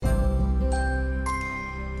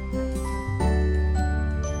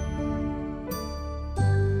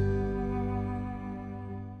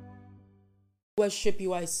Worship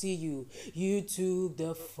you, I see you. You took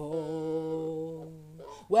the fall.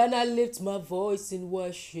 When I lift my voice in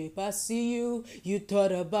worship, I see you. You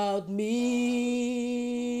thought about me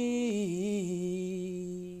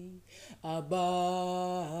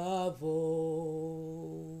above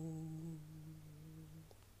all.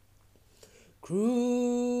 Crucified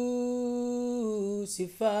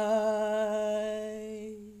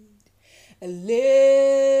and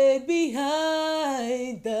laid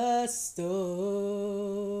behind the stone.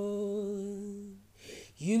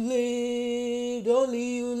 You lived,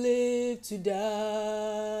 only you lived to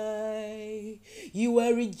die. You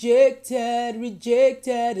were rejected,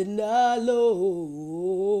 rejected and alone,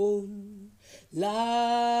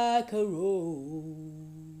 like a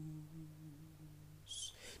rose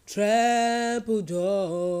trampled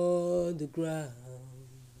on the ground.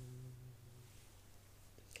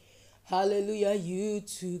 Hallelujah, you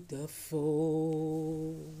took the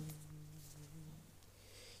fall.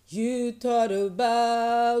 You thought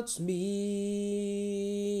about me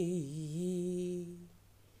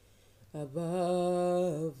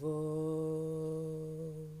above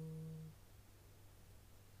all.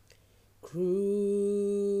 Crucified,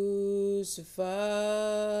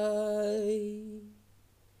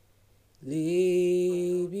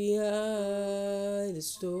 lay behind the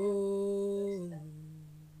stone.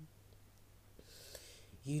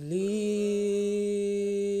 You live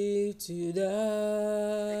to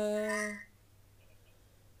die,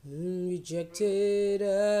 rejected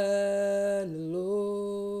and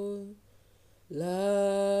alone,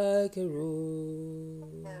 like a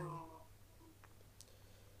rose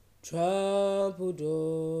trampled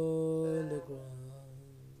on the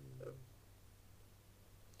ground.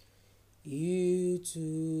 You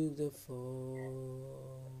took the fall.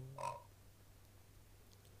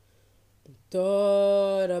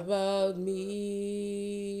 Thought about me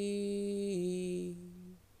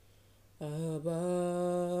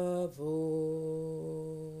above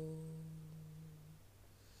all.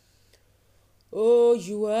 Oh,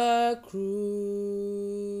 you are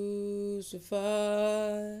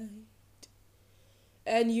crucified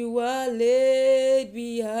and you are laid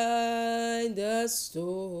behind the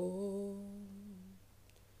stone,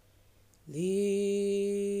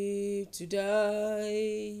 live to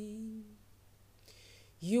die.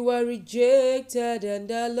 You are rejected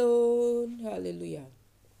and alone. Hallelujah.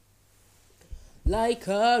 Like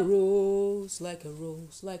a rose, like a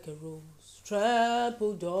rose, like a rose,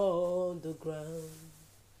 trampled on the ground.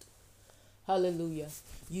 Hallelujah.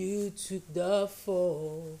 You took the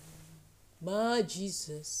fall, my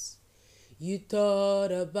Jesus. You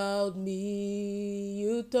thought about me,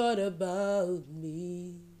 you thought about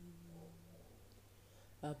me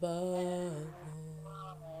above all.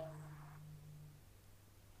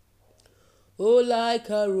 Oh, like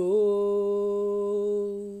a rose,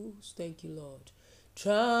 thank you, Lord,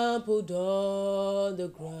 trampled on the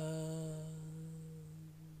ground.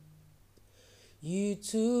 You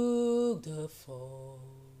took the fall.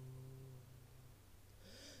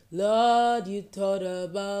 Lord, you thought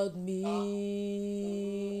about me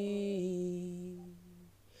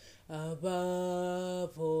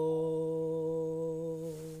above all.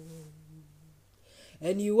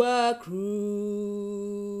 And you are crucified,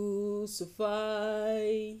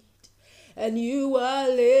 and you are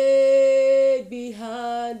laid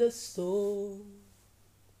behind the stone.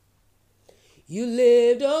 You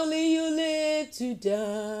lived, only you lived to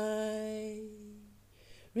die,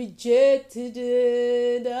 rejected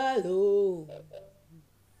and alone.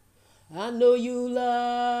 I know you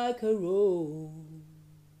like a rose,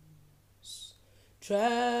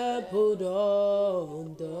 trampled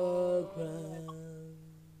on the ground.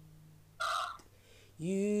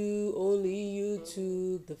 You, only you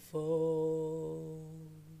took the fall.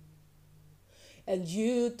 And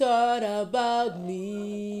you thought about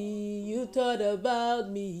me, you thought about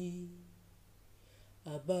me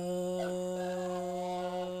above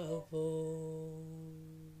all.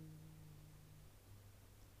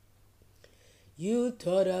 You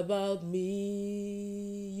thought about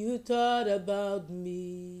me, you thought about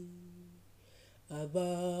me above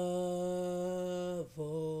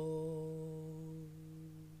all.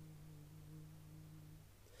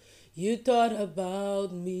 You thought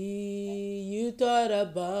about me, you thought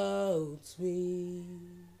about me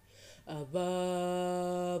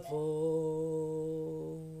above all.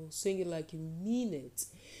 Sing it like you mean it.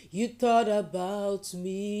 You thought about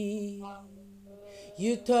me,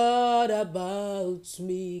 You thought about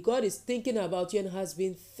me. God is thinking about you and has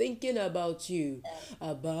been thinking about you.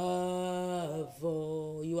 Above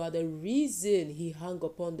all, you are the reason he hung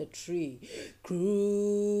upon the tree.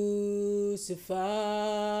 Crucified.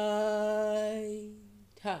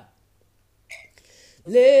 Ha.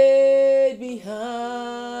 Laid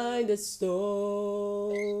behind the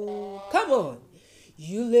stone. Come on.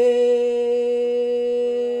 You live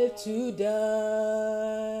to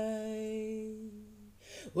die.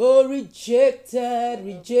 Oh, rejected,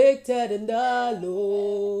 rejected and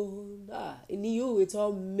alone. In you it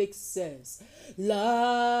all makes sense.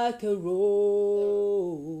 Like a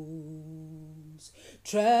rose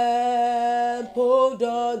trampled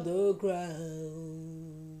on the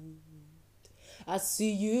ground. I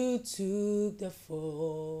see you took the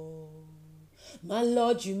fall. My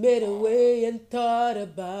Lord, you made a way and thought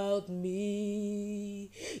about me.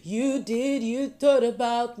 You did, you thought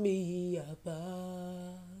about me.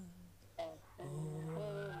 Abba.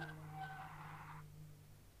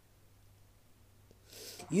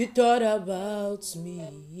 You thought about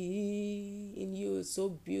me. In you is so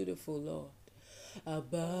beautiful, Lord.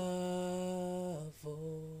 Above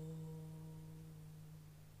all.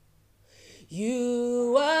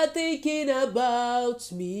 You are thinking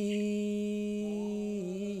about me.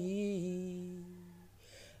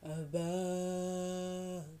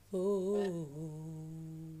 Above all.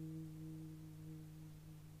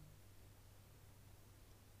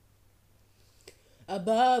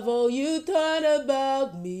 Above all, you thought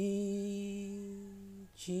about me,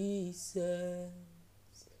 Jesus.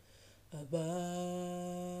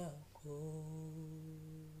 Above all.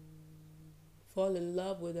 Fall in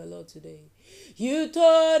love with the Lord today. You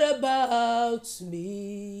thought about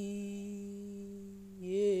me,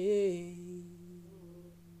 yeah.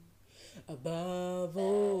 Above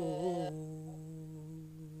all.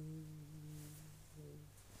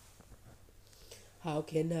 How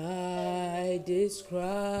can I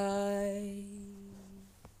describe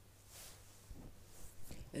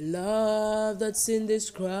a love that's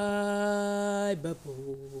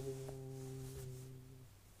indescribable?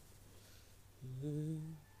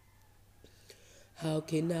 How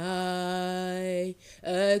can I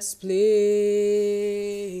explain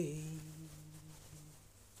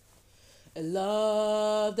a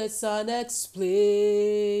love that's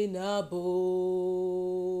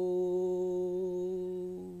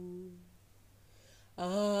unexplainable?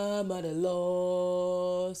 I'm at a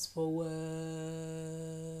loss for words.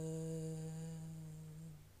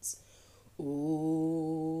 Oh,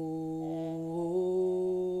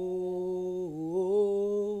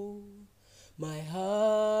 my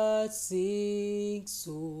heart sings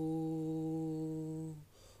so.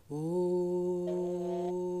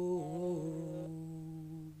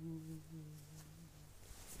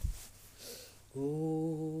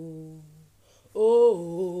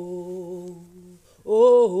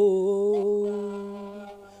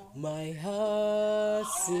 My heart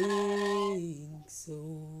sings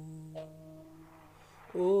so.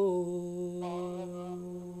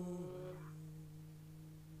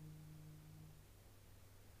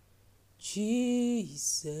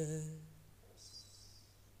 Jesus.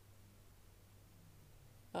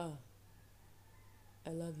 I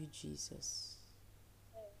love you, Jesus.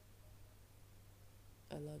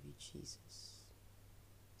 I love you, Jesus.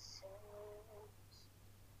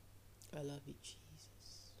 I love you,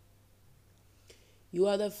 Jesus. You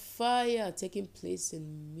are the fire taking place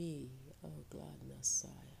in me, oh glad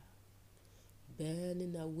Messiah,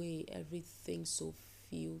 burning away everything so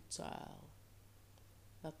futile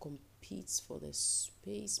that competes for the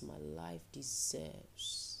space my life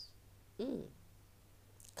deserves.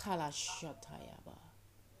 Kalashatayaba.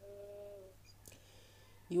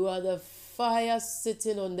 You are the fire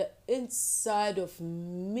sitting on the inside of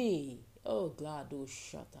me, oh glad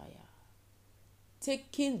Shataya,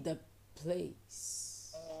 taking the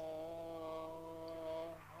place,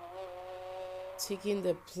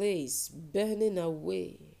 burning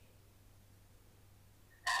away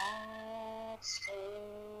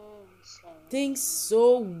things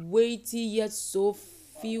so weighty yet so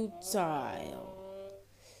futile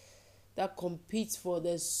that competes for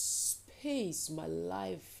the space my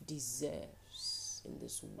life deserves in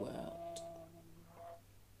this world.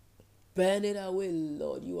 Burn it away,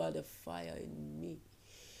 Lord. You are the fire in me.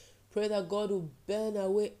 Pray that God will burn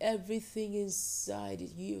away everything inside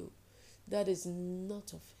you that is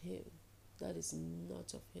not of Him. That is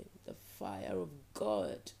not of Him. The fire of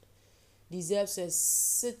God deserves a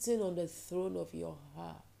sitting on the throne of your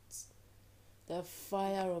heart. The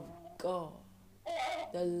fire of God,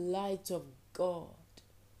 the light of God,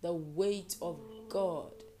 the weight of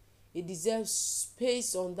God It deserves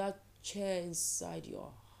space on that chair inside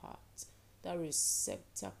your heart, that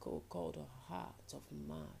receptacle called a heart of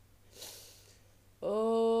man.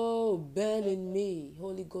 Oh, burn in me,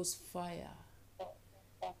 Holy Ghost fire.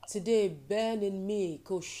 Today, burn in me,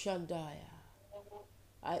 Koshandaya.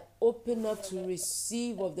 I open up to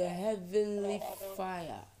receive of the heavenly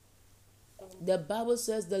fire. The Bible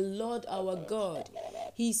says the Lord our God,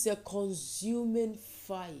 He's a consuming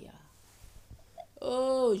fire.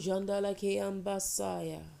 Oh, Jandala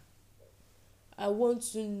Keambasaya. I want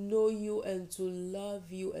to know you and to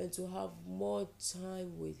love you and to have more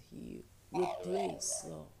time with you. Replace,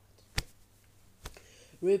 Lord.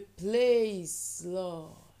 Replace,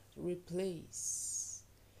 Lord. Replace.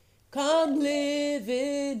 Come live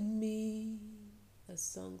in me, the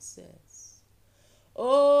song says.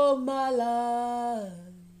 Oh, my life,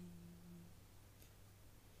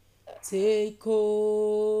 take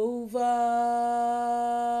over.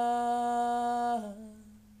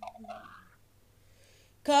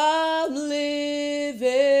 Come live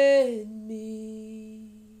in me,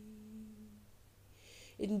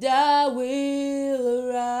 and I will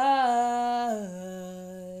arise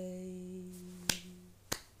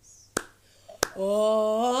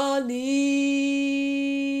on eagle's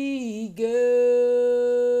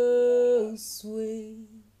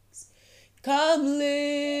wings. Come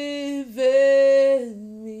live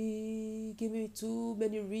in me. Give me too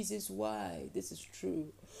many reasons why this is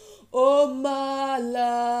true. Oh, my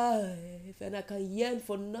life, and I can yearn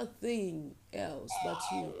for nothing else but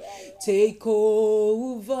you. Take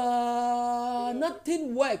over.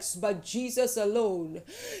 Nothing works but Jesus alone.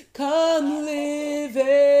 Come live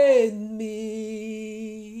in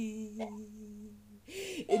me,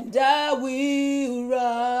 and I will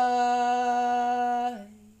rise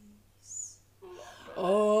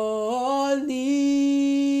on eagle's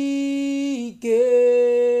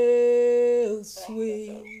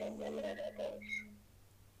wings.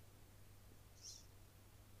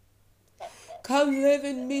 Come live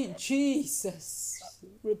in me, Jesus.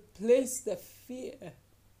 Replace the fear.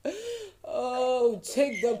 Oh,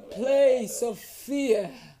 take the place of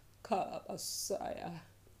fear. Messiah.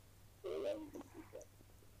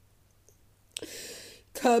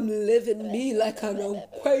 Come live in me like an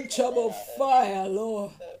unquenchable fire,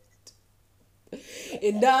 Lord.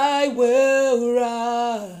 And I will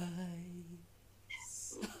rise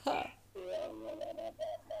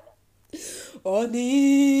on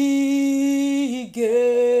eagle's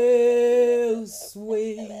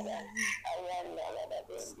wings.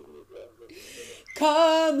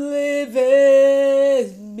 Come live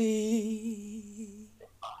in me.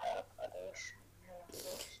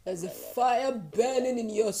 There's a fire burning in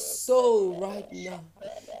your soul right now.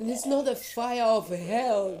 And it's not the fire of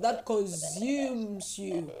hell that consumes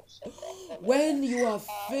you. When you are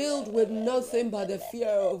filled with nothing but the fear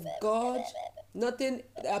of God, when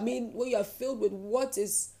you are filled with what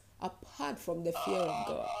is apart from the fear of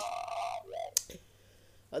God.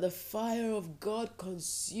 But the fire of God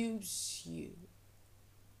consumes you,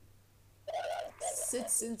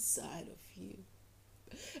 sits inside of you,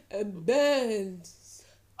 and burns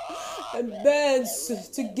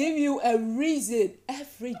to give you a reason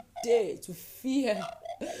every day to fear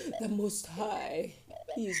the Most High.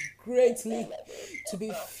 He is greatly to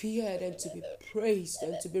be feared and to be praised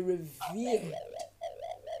and to be revered.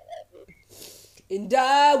 And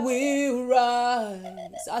I will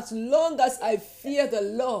rise. As long as I fear the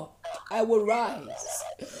Lord, I will rise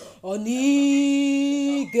on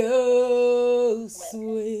eagle's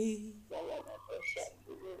wings.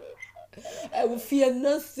 I will fear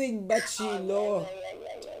nothing but you, Lord.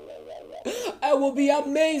 I will be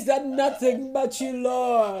amazed at nothing but you,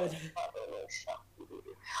 Lord.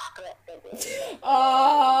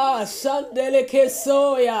 Shandele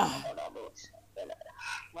Kesoya.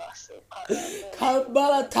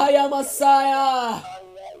 Kambalataya Messiah.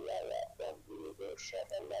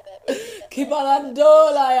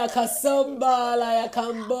 Kibalandola ya kasambala ya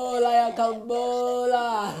kambola ya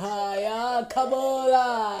kambola ya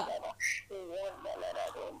kabola.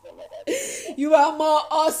 You are more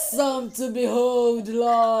awesome to behold,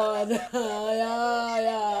 Lord.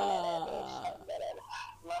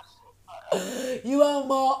 You are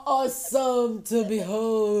more awesome to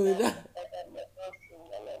behold.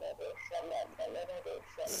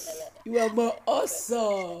 You are more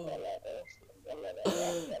awesome.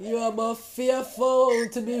 You are more fearful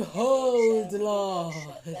to behold, Lord.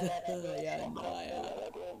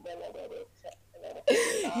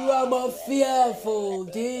 You are more fearful,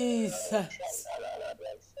 Jesus.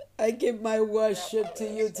 I give my worship to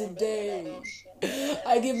you today.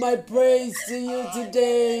 I give my praise to you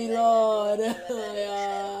today, Lord.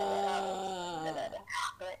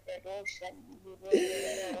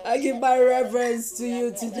 I give my reverence to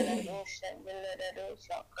you today.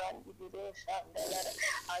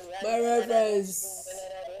 My reverence.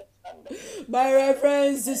 My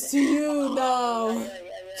reverence is to you now.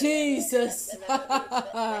 Jesus.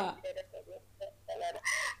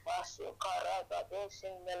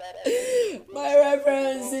 My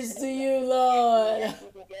reverence is to you, Lord.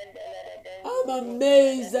 I'm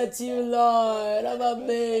amazed at you, Lord. I'm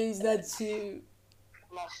amazed at you.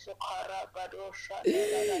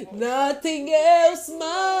 Nothing else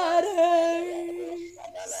matters.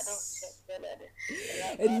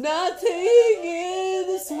 And nothing in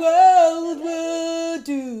this world will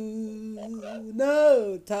do.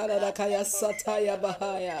 No.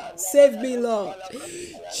 Save me, Lord.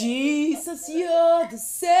 Jesus, you're the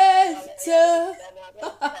center.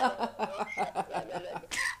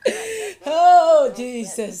 Oh,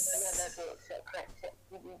 Jesus.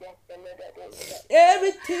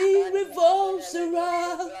 Everything revolves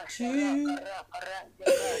around you.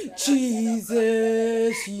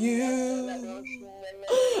 Jesus, you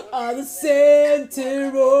are the center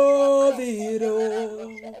of it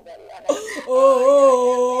all. Oh,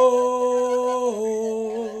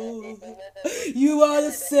 you are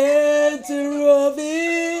the center of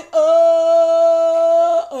it all.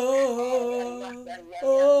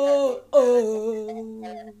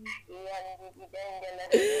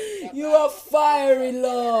 You are fiery,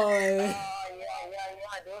 Lord.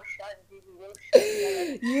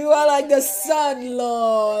 You are like the sun,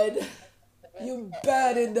 Lord. You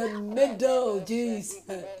burn in the middle, Jesus.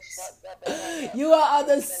 You are at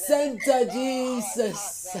the center,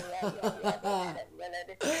 Jesus.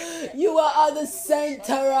 You are at the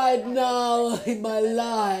center right now in my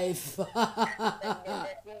life.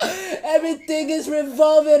 Everything is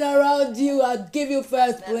revolving around you. I give you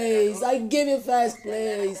first place. I give you first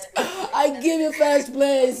place. I give you first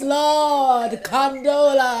place, Lord.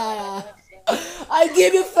 Candola. I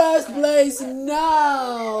give you first place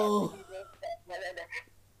now.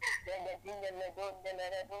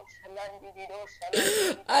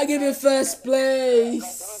 I give you first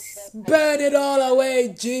place. Burn it all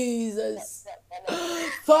away, Jesus.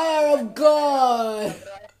 Fire of God.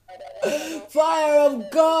 Fire of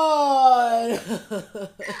God.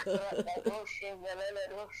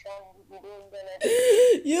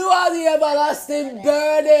 You are the everlasting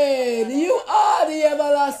burden. You are the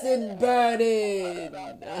everlasting burden.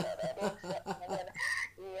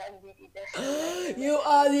 You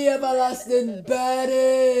are the everlasting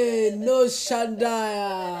burden. No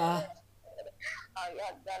Shandaya.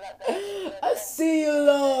 I see you,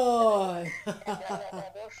 Lord.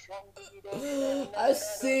 I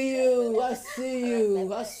see you. I see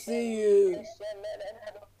you. I see you.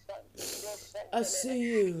 I see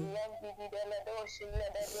you.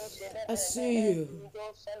 I see you.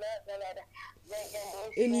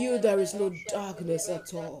 In you there is no darkness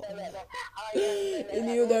at all. In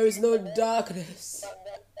you there is no darkness.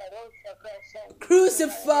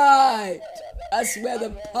 Crucified. That's where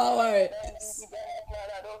the power is.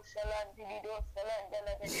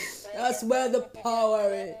 That's where the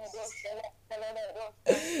power is.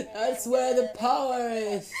 That's where the power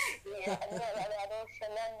is.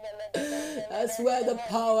 That's where the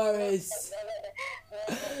power is.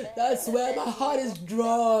 That's where my heart is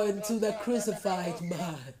drawn to the crucified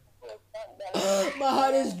man. My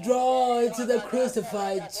heart is drawn to the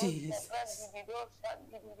crucified Jesus.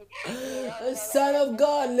 The Son of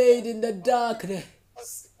God laid in the darkness.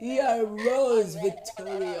 He arose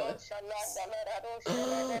victorious.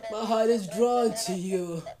 My heart is drawn to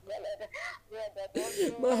you.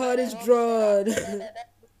 My heart is drawn.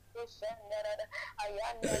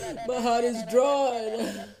 My heart is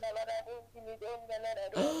drawn.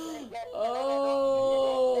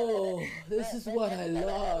 Oh, this is what I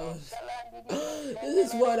love.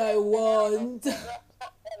 This is what I want.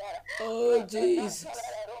 Oh, Jesus.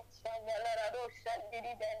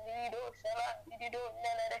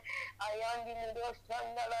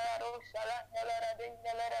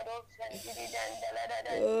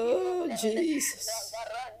 Oh, Jesus.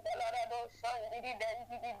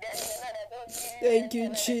 Thank you,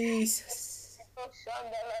 Jesus.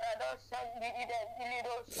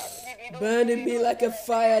 Burning me like a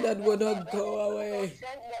fire that will not go away.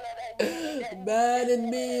 Burning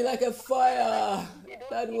me like a fire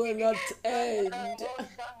that will not end.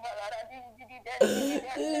 This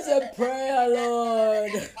is a prayer,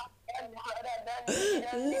 Lord.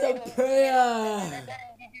 This is a prayer.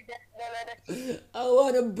 I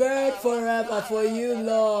want to burn forever for you,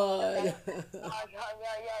 Lord.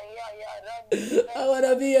 I want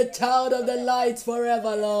to be a child of the light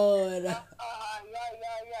forever, Lord.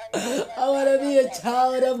 I want to be a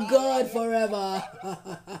child of God forever.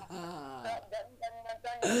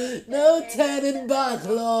 No turning back,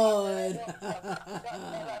 Lord.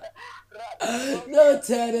 No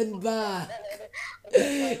turning back.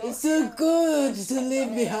 It's too good to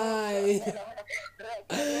leave behind.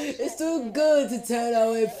 It's too good to turn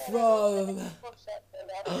away from.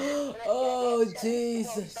 Oh,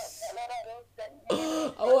 Jesus.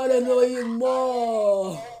 I want to know you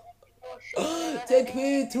more. Take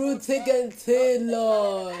me through thick and thin,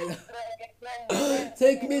 Lord.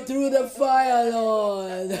 Take me through the fire,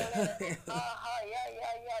 Lord.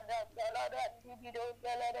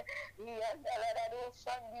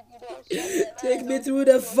 Take me through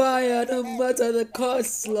the fire, no matter the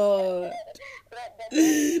cost, Lord.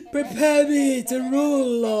 Prepare me to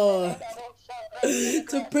rule, Lord.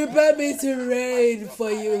 To prepare me to reign for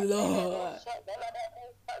you, Lord.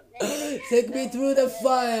 Take me through the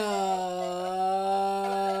fire.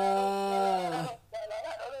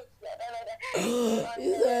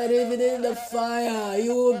 He said, even in the fire,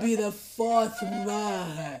 you will be the fourth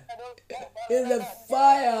man. In the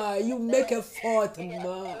fire, you make a fourth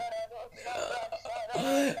man.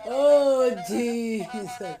 Oh,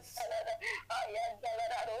 Jesus.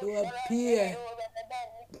 You appear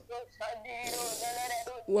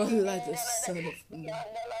one like the Son of Man.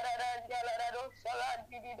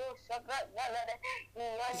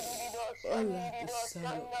 One like the Son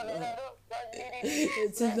of Man.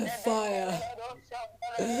 It's in the fire.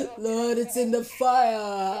 Lord, it's in the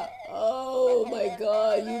fire. Oh my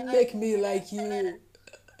God, you make me like you.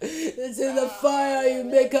 It's in the fire, you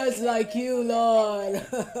make us like you, Lord.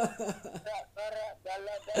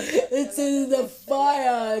 It's in the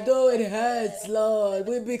fire, though it hurts, Lord.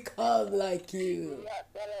 We become like you.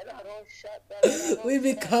 We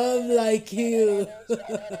become like you.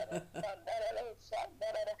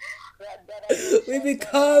 We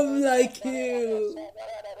become like you.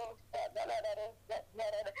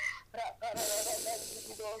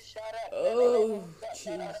 Oh,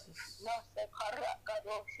 Jesus.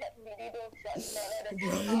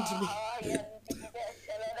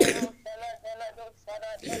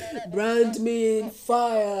 Brand me in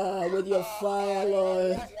fire with your fire,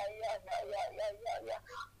 Lord.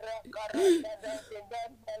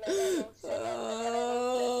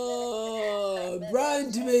 Oh,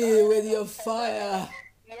 brand me with your fire.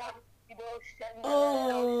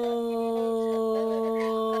 Oh,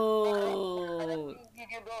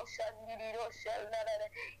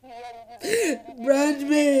 brand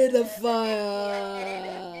me in the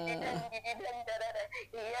fire.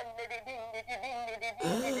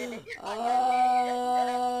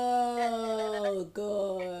 Oh,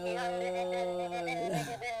 God.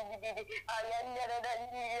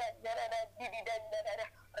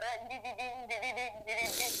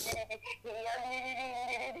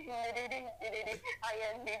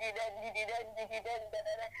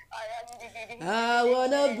 I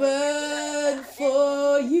wanna burn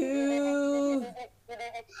for you,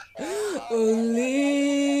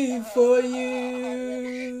 only for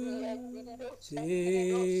you.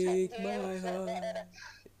 Take my heart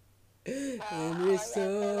and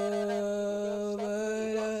restore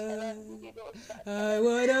my life. I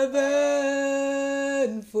wanna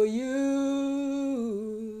burn for you,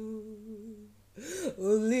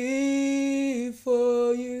 only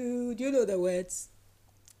for you. Do you know the words?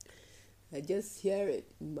 I just hear it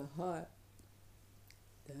in my heart.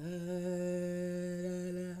 Da, da,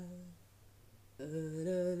 da,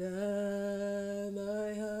 da, da,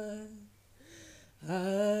 my heart.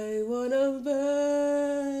 I wanna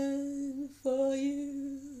burn for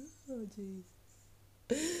you, oh Jesus.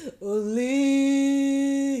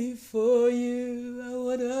 Only for you. I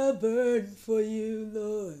wanna burn for you,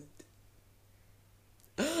 Lord.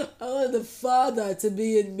 I want the Father to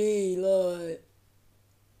be in me, Lord.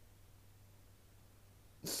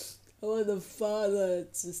 I want the Father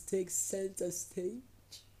to take center stage.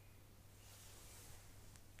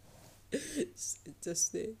 Center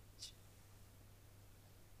stage.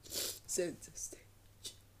 Center stage.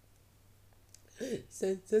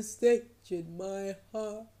 Center stage in my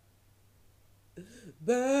heart.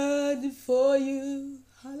 Burn for you.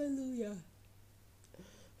 Hallelujah.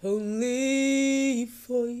 Only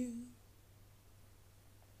for you.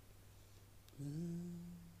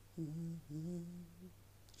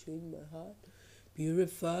 Change my heart.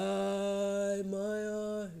 Purify my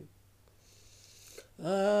heart.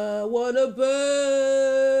 I wanna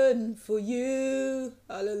burn for you.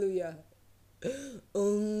 Hallelujah.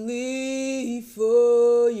 only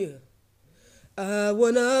for you. I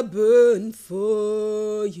wanna burn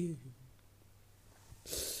for you.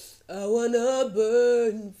 I wanna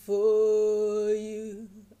burn for you.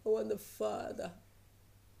 I want the Father.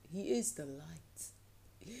 He is the light,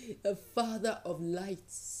 the Father of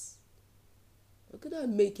lights. How could I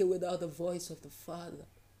make it without the voice of the Father?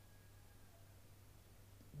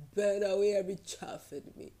 Burn away every chaff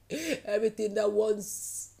in me, everything that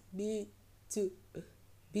wants me to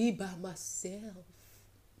be by myself,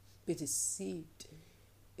 be deceived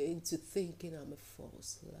into thinking I'm a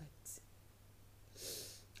false light.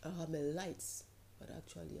 I'm a light, but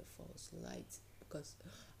actually a false light, because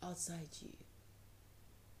outside you,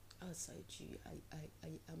 I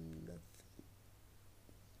am nothing.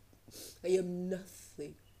 I am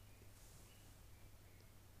nothing.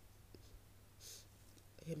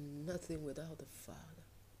 I am nothing without the Father.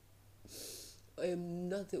 I am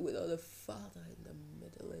nothing without the Father in the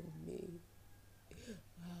middle in me.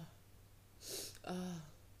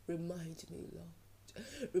 Remind me, Lord.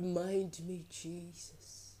 Remind me,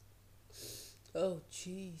 Jesus. Oh,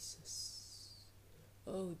 Jesus.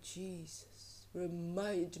 Oh, Jesus.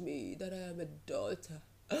 Remind me that I am a daughter.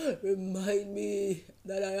 Remind me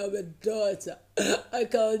that I am a daughter. I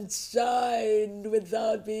can't shine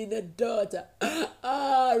without being a daughter.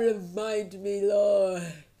 Remind me,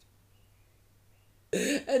 Lord.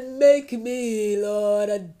 And make me, Lord,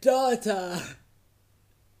 a daughter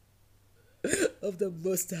of the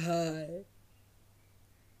Most High.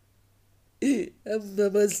 Of the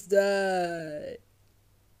Most High.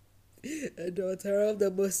 A daughter of the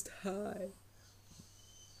Most High.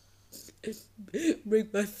 Bring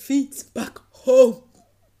my feet back home.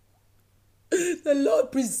 The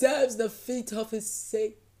Lord preserves the feet of His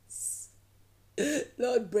saints.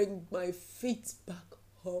 Lord, bring my feet back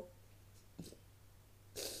home.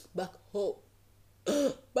 Back home.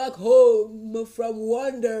 Back home from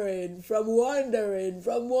wandering.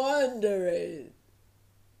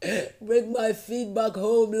 Bring my feet back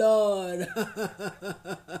home, Lord.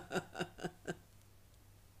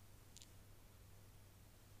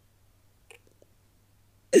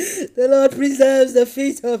 The Lord preserves the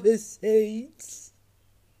feet of His saints.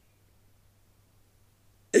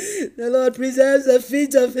 The Lord preserves the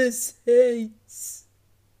feet of His saints.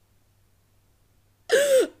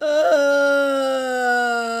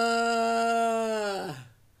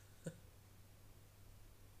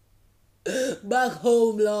 Back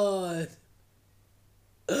home, Lord.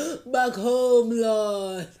 Back home,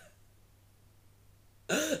 Lord.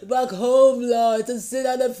 Back home, Lord, to sit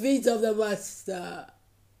at the feet of the Master.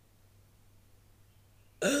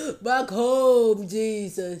 Back home,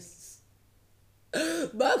 Jesus.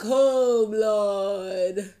 Back home,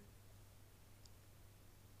 Lord.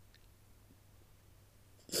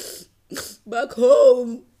 Back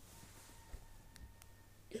home.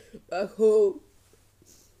 Back home.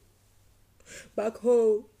 Back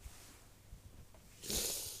home.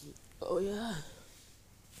 Oh, yeah.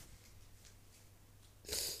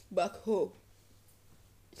 Back home.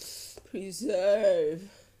 Preserve.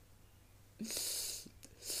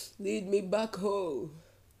 Lead me back home.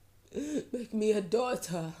 Make me a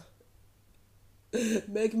daughter.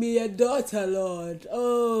 Make me a daughter, Lord.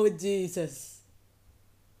 Oh, Jesus.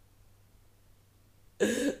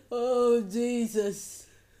 Oh, Jesus.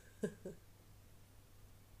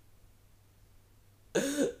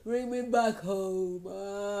 Bring me back home.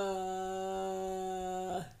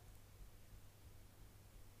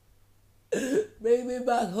 Bring me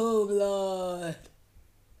back home, Lord.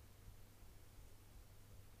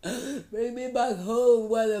 Bring me back home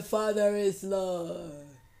where the Father is, Lord.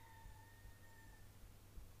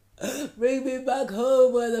 Bring me back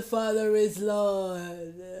home where the Father is,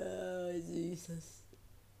 Lord. Oh, Jesus.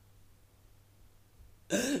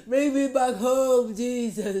 Bring me back home,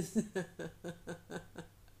 Jesus.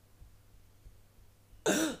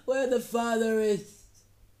 Where the Father is.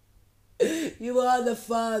 You are the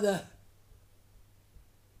Father.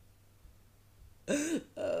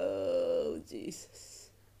 Oh, Jesus.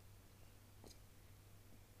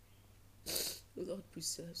 The Lord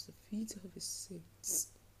preserves the feet of His saints.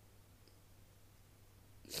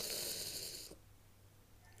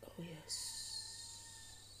 Oh, yes.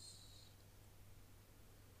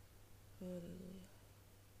 Hallelujah.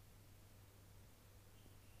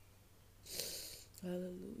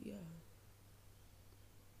 Hallelujah.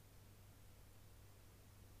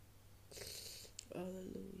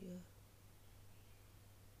 Hallelujah.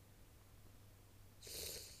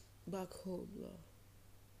 Back home, Lord.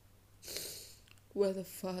 Where the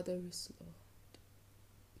Father is, Lord.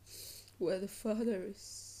 Where the Father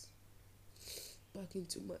is. Back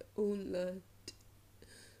into my own land.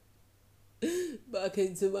 back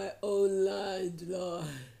into my own land, Lord.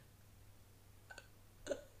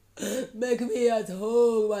 Make me at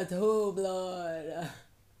home, Lord.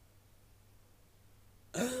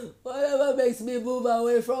 Whatever makes me move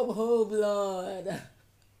away from home, Lord.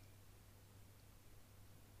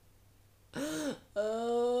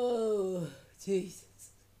 Oh, Jesus.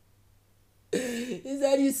 Is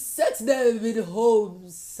that you set them in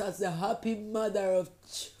homes as a happy mother of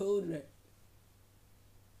children.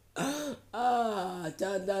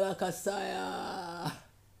 Chandala Kasaya.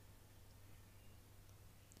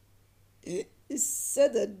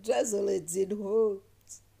 Set the desolates in homes.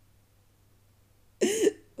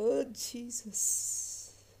 Oh,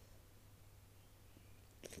 Jesus.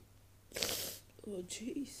 Oh,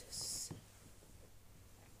 Jesus.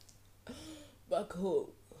 Back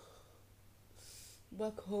home.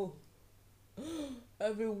 Back home.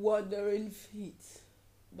 Every wandering feet.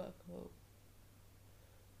 Back home.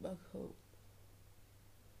 Back home.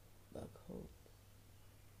 Back home.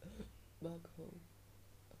 Back home.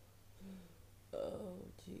 Oh,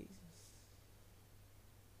 Jesus.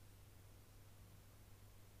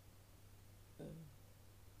 Uh,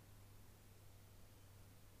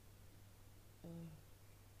 uh,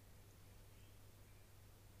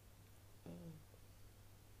 uh,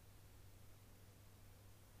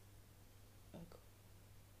 back,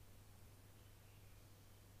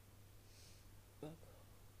 back,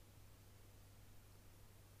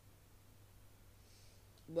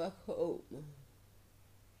 back home.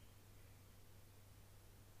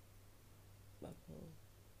 Back home.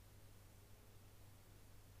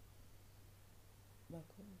 Back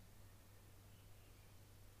home.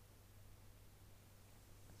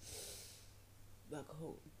 Back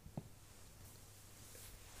home.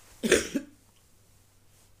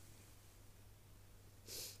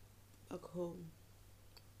 Back home.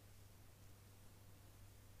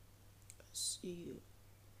 I see you.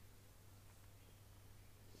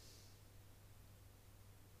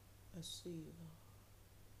 I see you.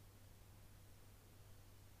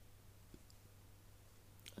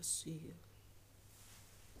 I see you.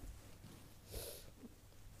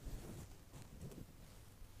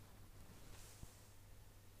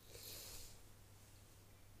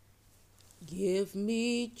 Give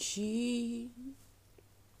me Jesus.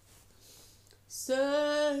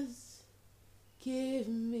 Give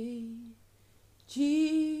me Jesus.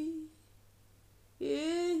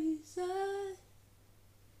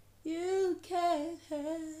 You can't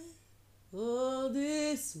have all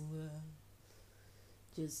this world.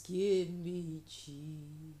 Just give me Jesus.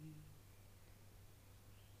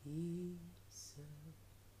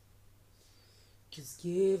 Just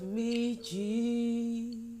give me Jesus.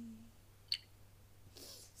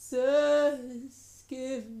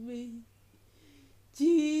 Give me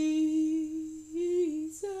Jesus.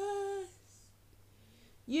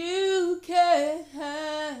 You can't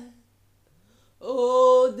have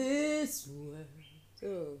all this world.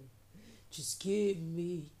 Oh, just give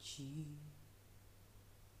me Jesus.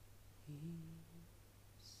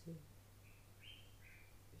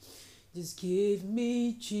 Just give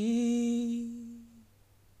me Jesus.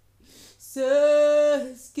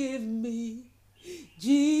 Give me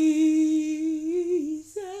Jesus.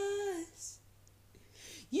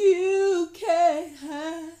 You can't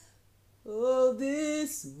have all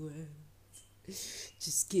this world.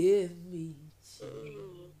 Just give me Jesus.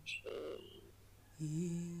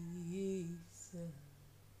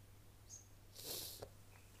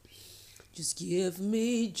 Just give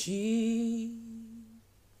me Jesus.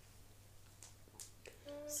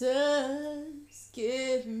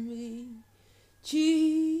 Give me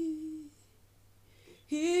Jesus.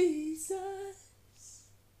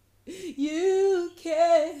 You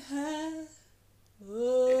can't have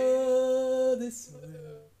all this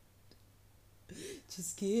world.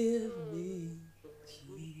 Just give me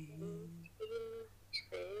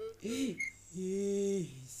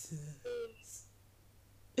Jesus.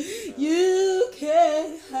 You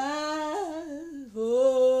can't have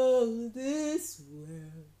all this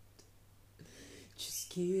world. Just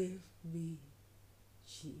give me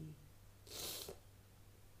Jesus.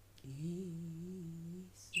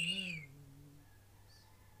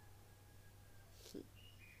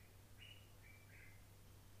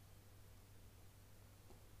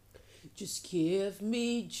 Just give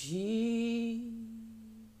me Jesus.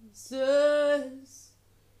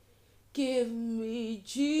 Give me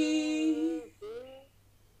Jesus.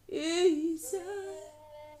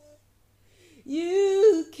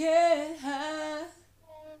 You can't have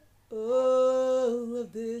all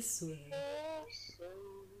of this world.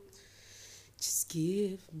 Just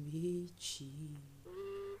give me Jesus.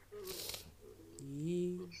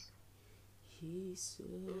 Jesus.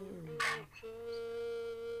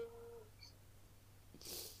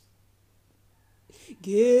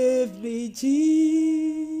 Give me Jesus.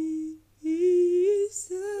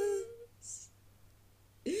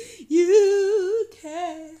 You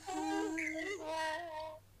can have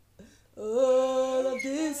all of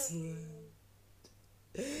this world.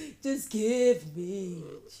 Just give me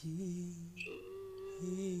Jesus.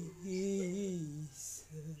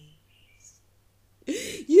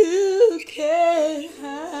 You can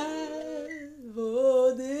have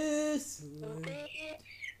all this world.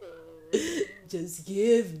 Just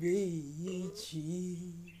give me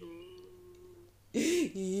Jesus.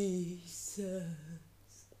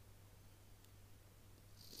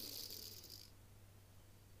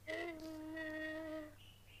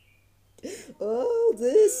 All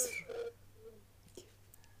this.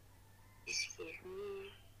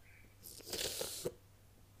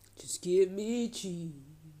 Just give me Jesus.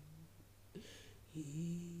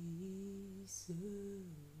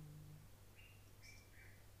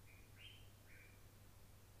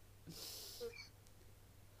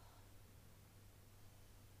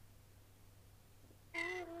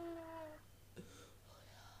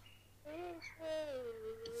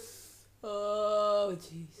 Oh,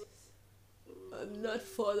 Jesus. I'm not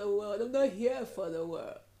for the world. I'm not here for the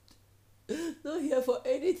world. Not here for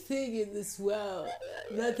anything in this world.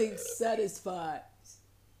 Nothing satisfies.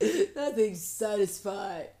 Nothing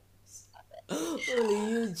satisfies.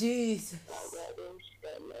 Only you, Jesus.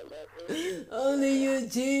 Only you,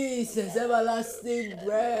 Jesus, everlasting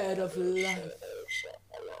bread of life.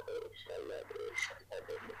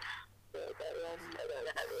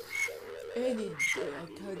 Any day I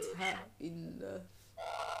can't have enough.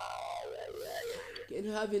 Can't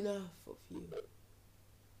have enough of you.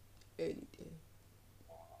 Any day.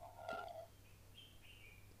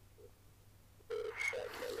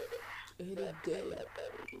 Any day.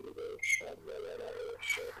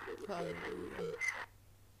 Hallelujah.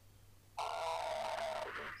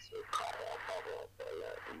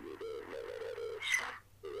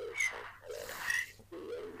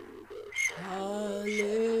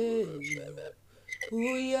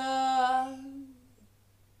 Hallelujah.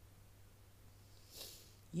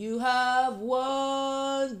 You have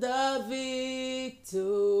won the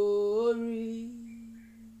victory.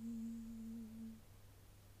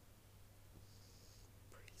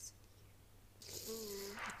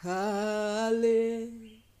 Hallelujah.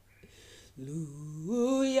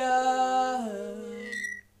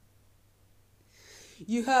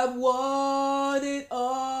 You have won it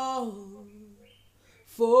all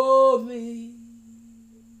for me.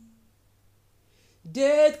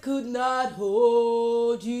 Death could not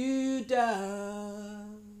hold you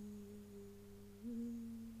down.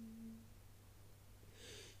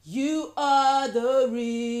 You are the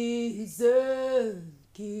risen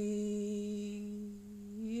King.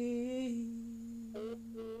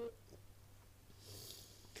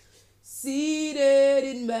 Seated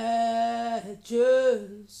in majesty.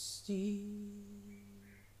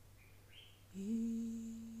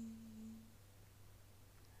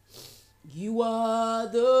 You are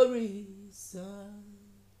the risen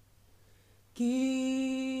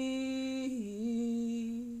King.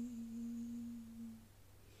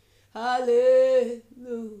 Hallelujah.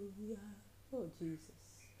 Oh, Jesus.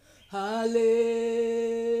 Hallelujah.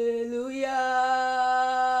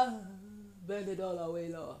 Bend it all away,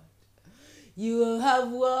 Lord. You have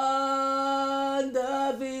won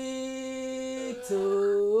the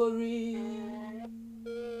victory.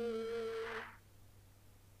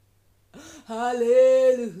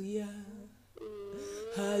 Hallelujah.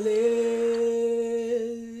 Hallelujah.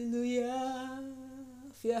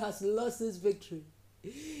 Fear has lost its victory.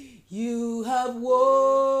 You have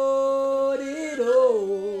won it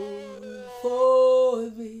all for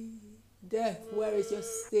me. Death, where is your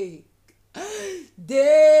sting?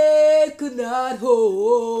 They could not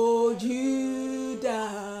hold you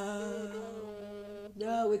down.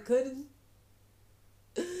 No, we couldn't.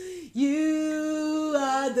 You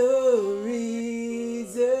are the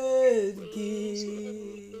risen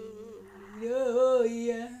King. Oh,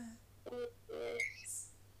 yeah.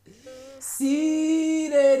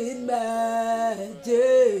 Seated in majesty.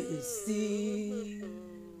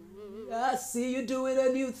 I see you doing a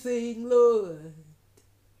new thing, Lord.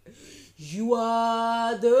 You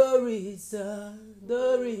are the risen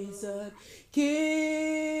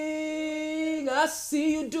King. I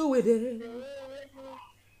see you doing it.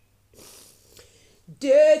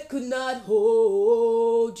 Death could not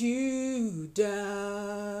hold you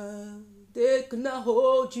down. Death could not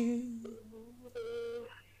hold you.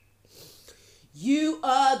 You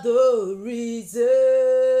are the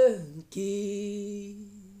risen King.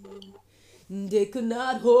 They could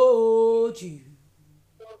not hold you.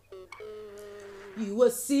 You were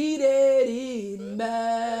seated in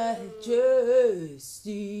majesty.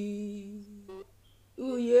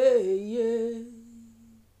 Oh, yeah, yeah.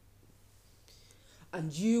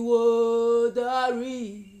 And you were the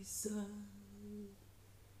risen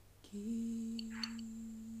King.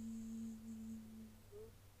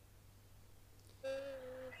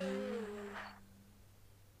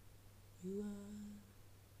 You are,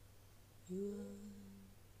 you are,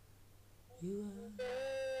 you are, you are.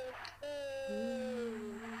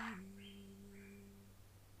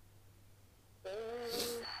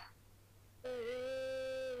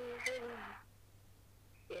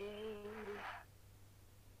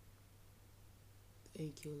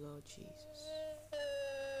 Thank you, Lord Jesus.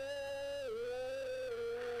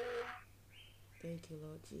 Thank you,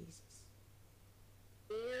 Lord Jesus.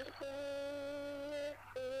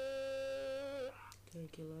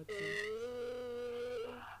 Thank you, Lord Jesus.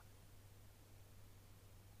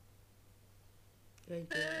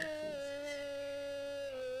 Thank you, Lord Jesus.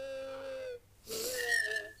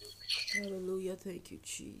 Hallelujah. Thank you,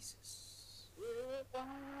 Jesus.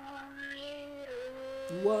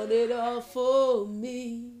 You want it all for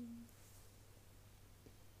me.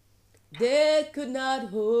 They could not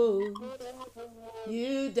hold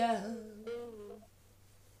you down.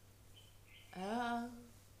 Ah.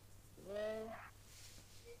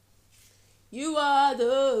 You are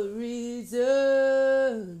the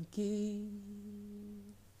risen King.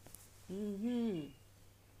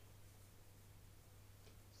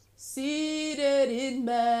 Seated in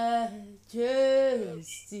majesty.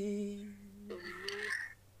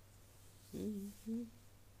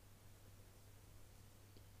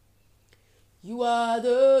 You are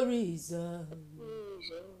the risen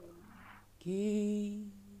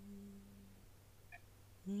King.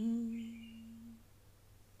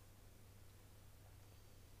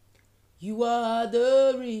 You are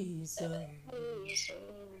the risen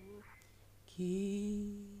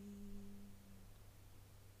King.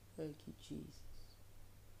 Thank you, Jesus.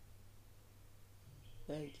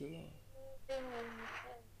 Thank you, Lord.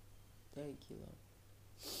 Thank you, Lord.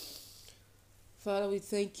 Father, we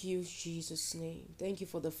thank you, Jesus' name. Thank you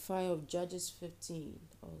for the fire of Judges 15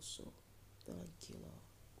 also. Thank you, Lord.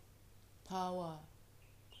 Power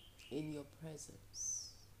in your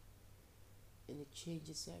presence. And it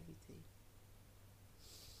changes everything.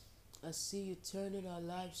 I see you turning our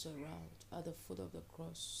lives around at the foot of the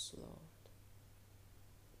cross, Lord.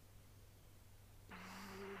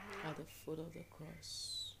 At the foot of the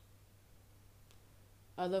cross.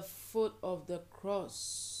 At the foot of the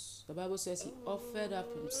cross. The Bible says he offered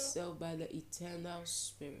up himself by the eternal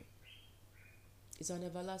Spirit. It's an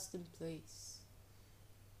everlasting place.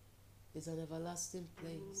 It's an everlasting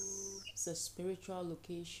place. It's a spiritual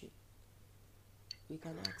location we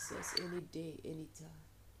can access any day, any time.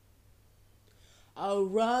 I'll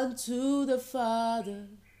run to the Father,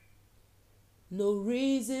 no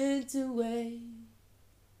reason to wait.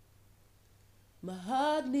 My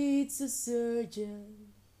heart needs a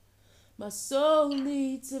surgeon, my soul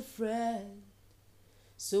needs a friend.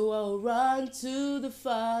 So I'll run to the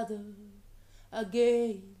Father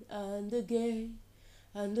again and again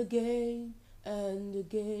and again and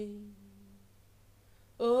again.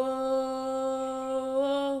 Oh,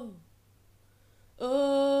 oh,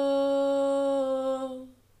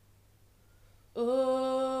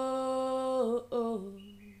 oh, oh.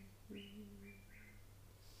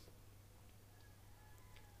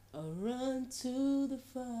 I'll run to the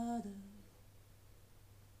Father.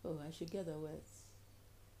 Oh, I should get the words.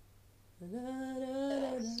 Na, na,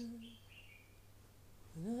 na,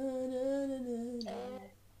 na, na, na, na, na,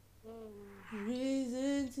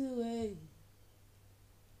 reason to wait.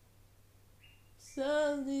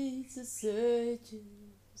 Some needs a surgeon,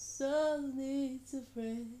 some needs a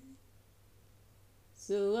friend.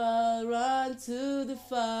 So I'll run to the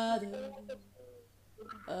Father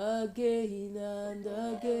again and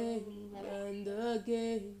again and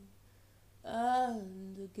again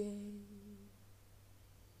and again.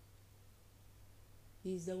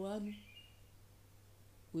 He's the one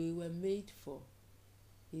we were made for.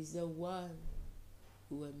 He's the one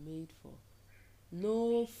we were made for.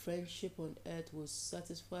 No friendship on earth will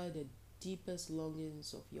satisfy the deepest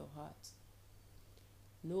longings of your heart.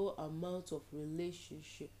 No amount of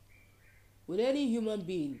relationship with any human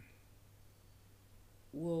being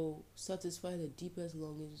will satisfy the deepest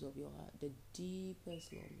longings of your heart. The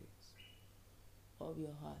deepest longings of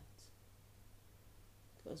your heart.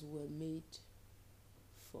 Because we're made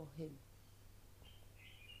for him.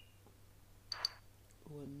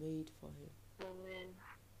 We're made for him. Amen.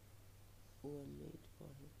 were made for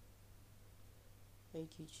him.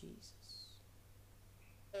 Thank you, Jesus.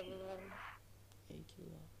 Thank you,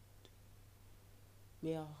 Lord.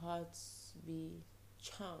 May our hearts be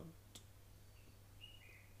charmed.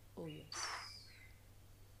 Oh, yes.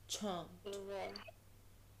 Charmed.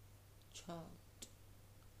 Charmed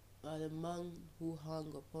by the man who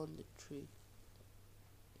hung upon the tree.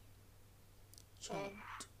 Charmed.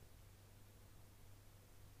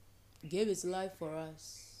 Gave his life for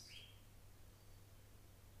us.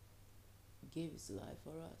 Gave his life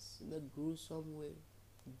for us in a gruesome way,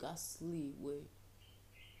 ghastly way.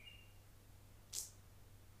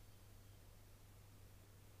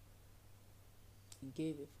 He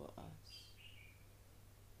gave it for us.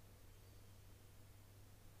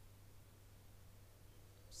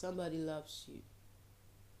 Somebody loves you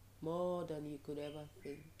more than you could ever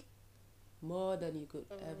think, more than you could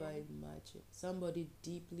ever imagine. Somebody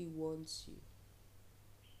deeply wants you.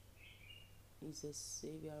 He's the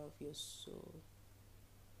savior of your soul.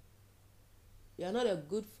 You are not a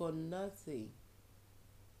good for nothing.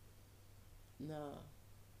 No.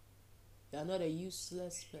 You are not a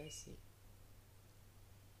useless person.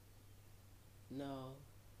 No.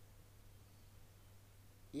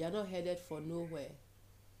 You are not headed for nowhere.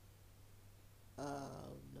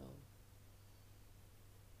 No.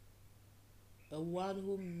 The one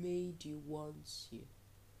who made you wants you.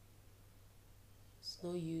 It's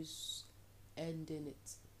no use ending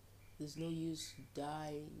it. There's no use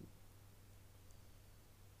dying.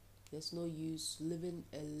 There's no use living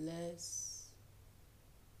a less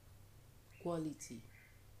quality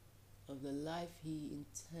of the life he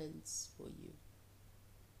intends for you.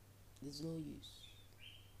 There's no use.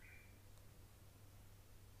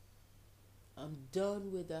 I'm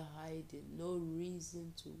done with the hiding. No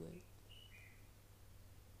reason to wait.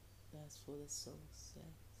 That's what the song says.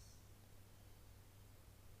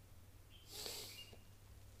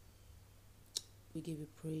 We give you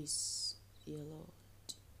praise, dear Lord.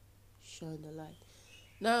 Shine the light.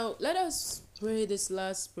 Now, let us pray this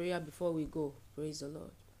last prayer before we go. Praise the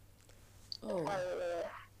Lord. Oh.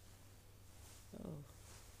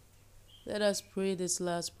 Let us pray this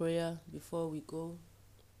last prayer before we go.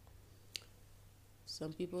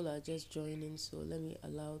 Some people are just joining, so let me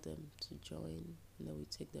allow them to join, and then we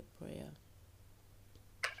take the prayer.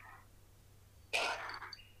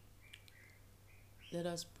 Let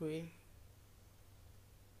us pray.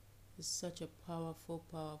 It's such a powerful,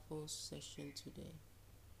 powerful session today.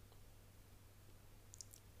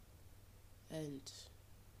 And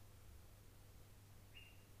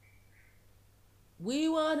we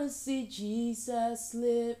want to see Jesus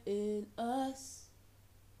live in us.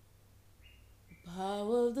 The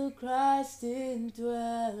power of the Christ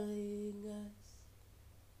indwelling us.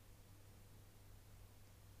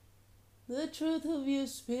 The truth of your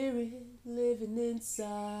spirit living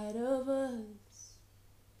inside of us.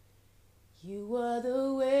 You are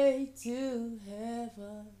the way to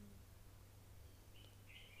heaven.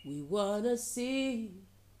 We wanna see,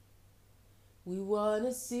 we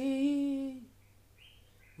wanna see,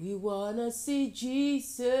 we wanna see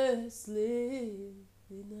Jesus live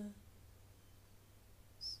in us.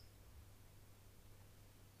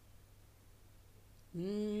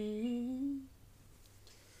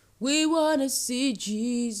 We wanna see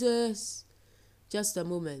Jesus, just a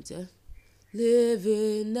moment, live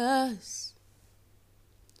in us.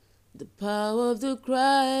 The power of the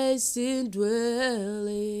Christ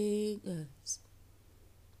indwelling us.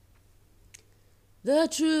 The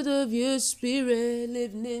truth of your spirit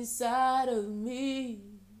living inside of me.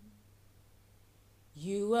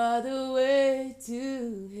 You are the way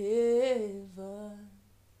to heaven.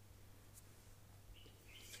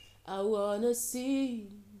 I wanna see,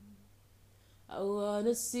 I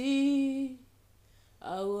wanna see,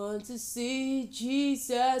 I want to see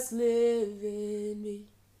Jesus live in me.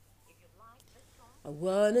 I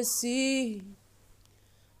wanna see,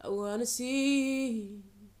 I wanna see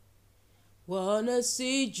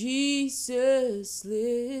Jesus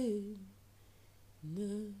live in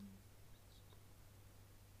us.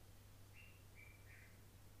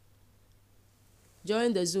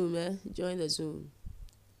 Join the Zoom, Join the Zoom.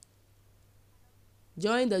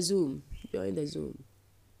 Join the Zoom. Join the Zoom.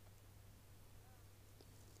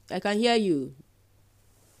 I can hear you.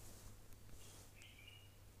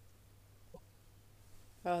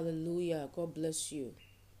 Hallelujah. God bless you.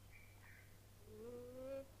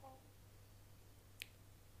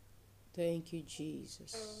 Thank you,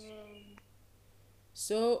 Jesus.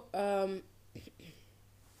 So,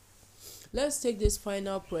 let's take this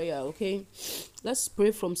final prayer, okay? Let's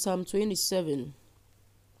pray from Psalm 27.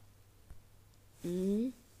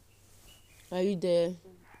 Are you there?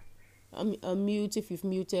 Unmute. If you've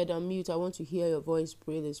muted, unmute. I want to hear your voice.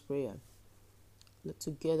 Pray this prayer.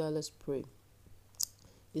 Together, let's pray.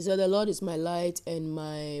 He said, the Lord is my light and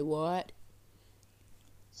my what?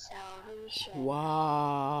 Salvation.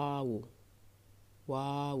 Wow.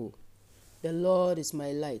 The Lord is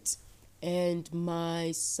my light and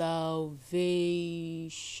my salvation.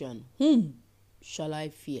 Whom shall I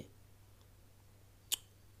fear?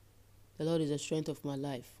 The Lord is the strength of my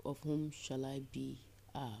life. Of whom shall I be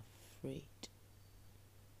afraid?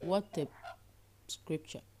 What a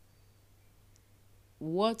scripture.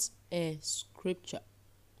 What a scripture.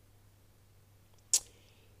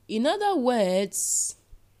 In other words,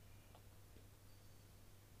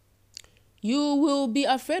 you will be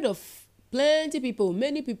afraid of plenty people,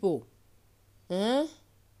 many people. When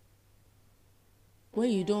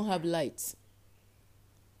you don't have light.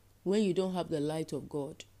 When you don't have the light of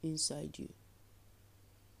God inside you.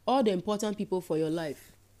 All the important people for your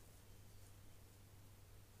life.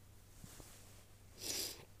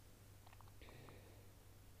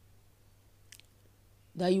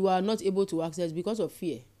 That you are not able to access because of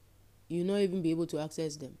fear. You will not even be able to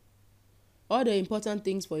access them. All the important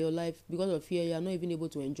things for your life, because of fear, you are not even able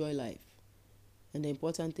to enjoy life. And the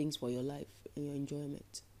important things for your life and your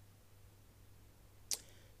enjoyment.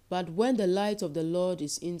 But when the light of the Lord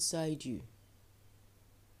is inside you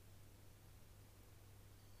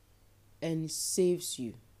and saves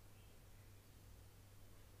you,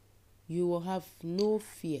 you will have no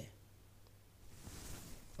fear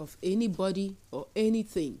of anybody or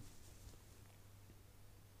anything.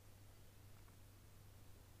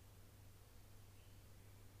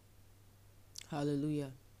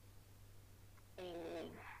 Hallelujah. Amen.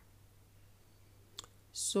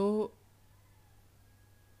 So,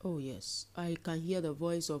 oh yes, I can hear the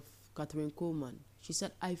voice of Catherine Coleman. She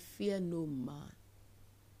said, I fear no man.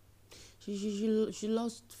 She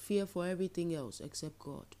lost fear for everything else except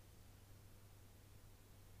God.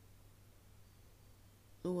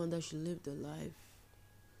 No wonder she lived a life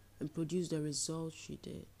and produced the results she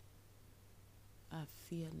did. I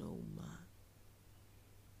fear no man.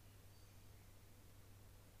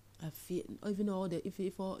 I fear even all the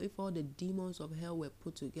if all the demons of hell were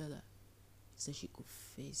put together, she said she could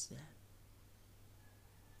face that.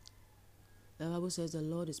 The Bible says the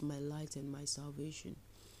Lord is my light and my salvation.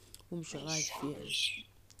 Whom shall I fear?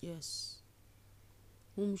 Yes.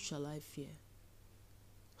 Whom shall I fear?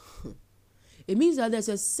 It means that there's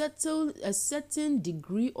a certain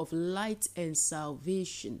degree of light and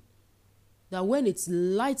salvation. That when it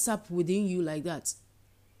lights up within you like that,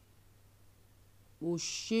 you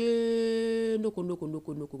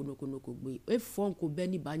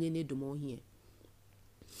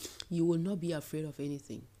will not be afraid of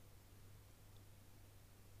anything.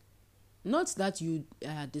 Not that you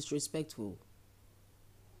are disrespectful,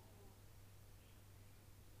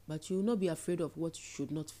 but you will not be afraid of what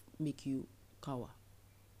should not make you cower.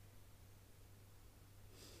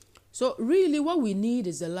 So really what we need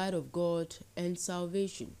is the light of God and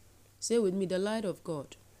salvation. Say with me, the light of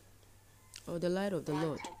God. Or the light of the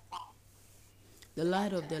Lord. The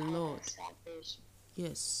light of the Lord.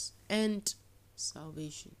 Yes. And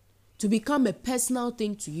salvation. To become a personal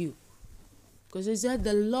thing to you. Because it said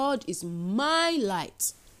the Lord is my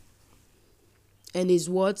light. And is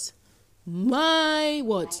what? My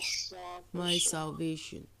what? My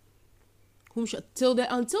salvation. Whom shall,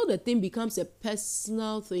 until the thing becomes a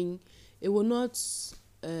personal thing, it will not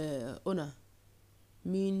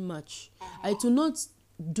mean much. I do not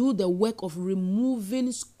do the work of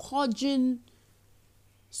removing, scourging,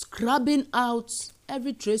 scrubbing out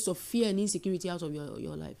every trace of fear and insecurity out of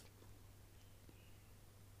your life.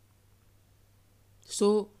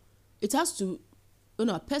 So it has to,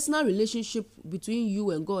 a personal relationship between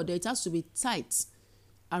you and God, it has to be tight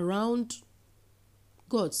around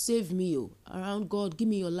God, save me, around God, give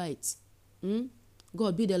me your light.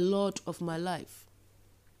 God, be the Lord of my life.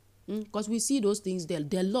 Because we see those things there.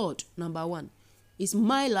 The Lord, number 1. Is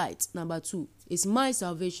my light, number 2. Is my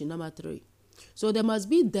salvation, number 3. So there must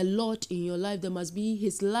be the Lord in your life. There must be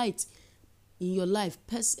his light in your life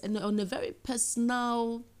on a very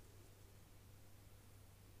personal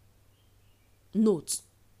note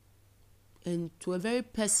and to a very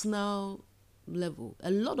personal level.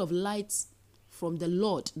 A lot of light from the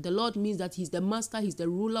Lord. The Lord means that he's the master, he's the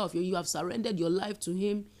ruler of you. You have surrendered your life to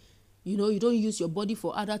him. You don't use your body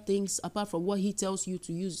for other things apart from what he tells you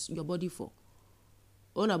to use your body for.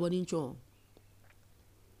 Or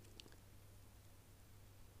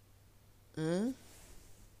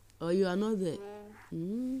you are not there.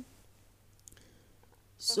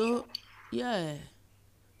 So, yeah.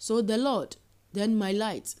 So the Lord, then my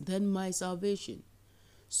light, then my salvation.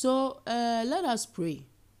 So let us pray,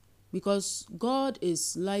 because God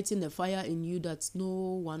is lighting a fire in you that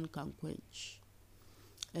no one can quench,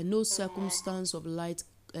 and no circumstance of life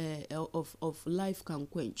can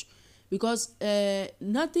quench, because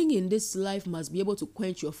nothing in this life must be able to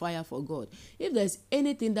quench your fire for God. If there's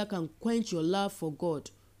anything that can quench your love for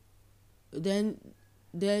God, then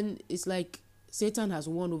it's like Satan has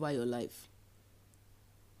won over your life.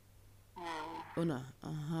 Oh no,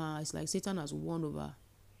 it's like Satan has won over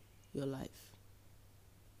your life.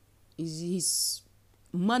 He's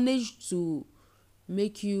managed to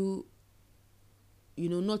make you,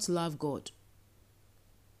 not love God.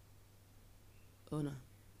 Oh no.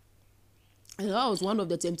 And that was one of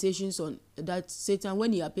the temptations on that Satan,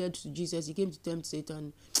 when he appeared to Jesus, he came to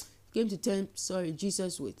tempt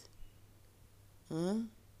Jesus with.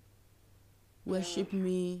 Worship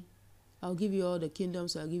me, I'll give you all the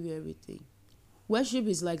kingdoms, I'll give you everything. Worship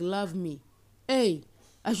is like love me. Hey,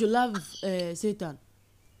 I should love Satan.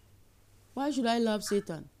 Why should I love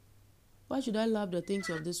Satan? Why should I love the things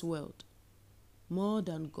of this world more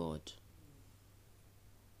than God?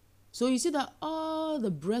 So you see that all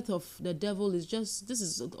the breath of the devil is just, this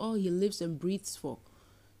is all he lives and breathes for,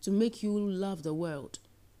 to make you love the world.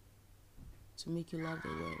 To make you love the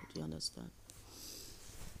world, you understand?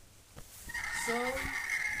 So,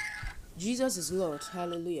 Jesus is Lord,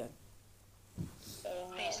 hallelujah.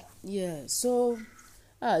 Yeah, so,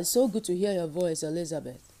 it's so good to hear your voice,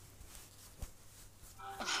 Elizabeth.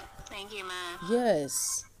 Thank you, ma'am.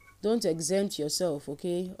 Yes, don't exempt yourself,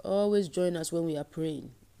 okay? Always join us when we are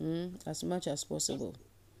praying, as much as possible.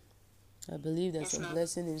 I believe there's a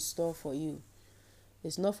blessing in store for you.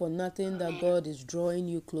 It's not for nothing that God is drawing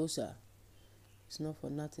you closer. It's not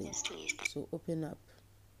for nothing. Yes, please. So open up.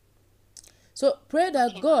 So pray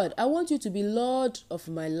that God, I want you to be Lord of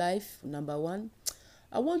my life, number one.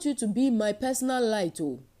 I want you to be my personal light.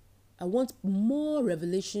 I want more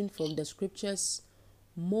revelation from the scriptures,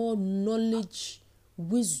 more knowledge,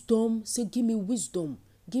 wisdom. Say, give me wisdom.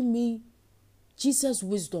 Give me Jesus'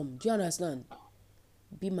 wisdom. Do you understand?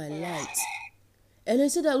 Be my light. And I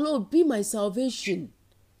said that, Lord, be my salvation.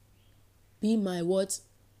 Be my what?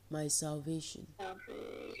 My salvation.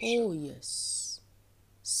 Oh, yes.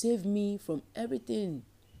 Save me from everything.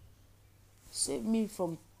 Save me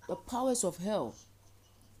from the powers of hell.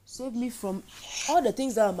 Save me from all the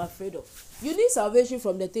things that I'm afraid of. You need salvation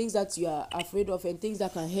from the things that you are afraid of and things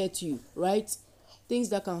that can hurt you, right? Things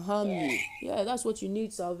that can harm you. Yeah, that's what you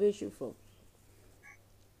need salvation from.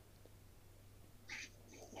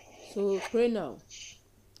 So pray now.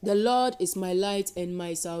 The Lord is my light and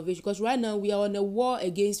my salvation. Because right now we are on a war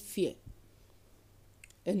against fear.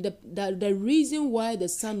 And the reason why the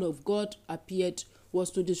Son of God appeared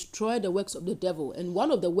was to destroy the works of the devil. And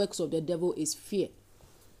one of the works of the devil is fear.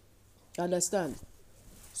 Understand?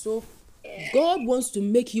 So God wants to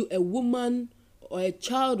make you a woman or a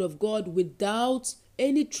child of God without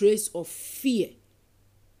any trace of fear.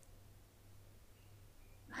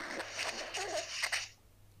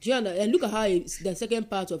 Do you understand? And look at how the second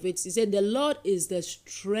part of it. He said, the Lord is the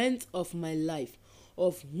strength of my life.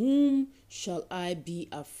 Of whom shall I be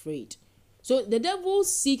afraid? So the devil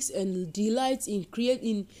seeks and delights in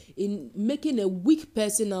making a weak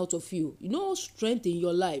person out of you. No strength in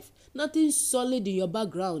your life. Nothing solid in your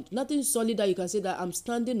background. Nothing solid that you can say that I'm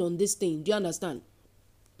standing on this thing. Do you understand?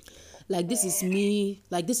 Like this is me.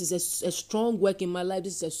 Like this is a strong work in my life.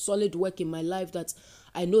 This is a solid work in my life that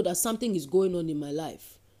I know that something is going on in my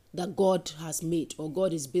life that God has made or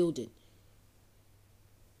God is building.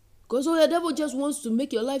 Because the devil just wants to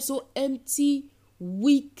make your life so empty,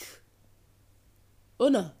 weak,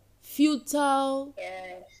 futile,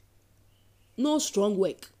 no strong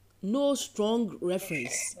work, no strong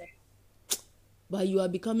reference. But you are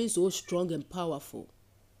becoming so strong and powerful.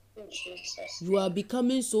 You are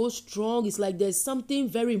becoming so strong. It's like there's something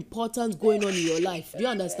very important going on in your life. Do you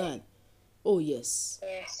understand? Oh, yes.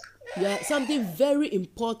 Yeah, something very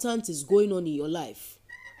important is going on in your life.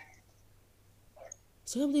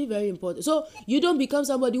 Something very important. So you don't become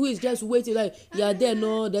somebody who is just waiting like, yeah, there,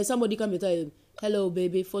 no, there's somebody come and tell you, hello,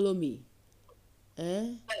 baby, follow me.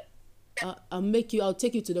 I'll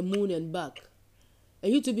take you to the moon and back.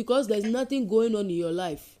 And you too, because there's nothing going on in your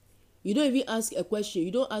life. You don't even ask a question.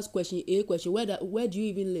 You don't ask question A, question, where do you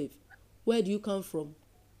even live? Where do you come from?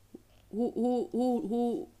 What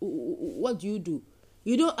do you do?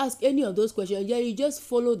 You don't ask any of those questions. Yeah, you just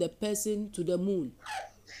follow the person to the moon.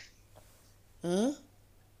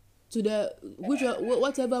 To the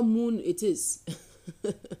whatever moon it is.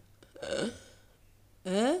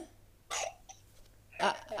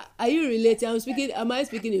 Are you relating? Am I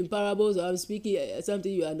speaking in parables or I'm speaking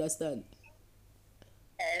something you understand?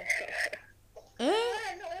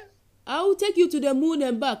 I will take you to the moon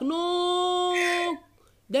and back. No.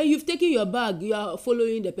 Then you've taken your bag. You are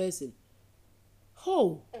following the person.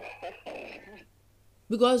 How?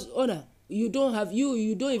 Because, honor, you don't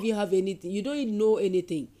even have anything. You don't even know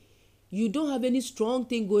anything. You don't have any strong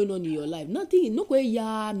thing going on in your life. Nothing. No way,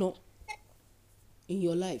 no. In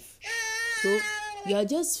your life. So, you are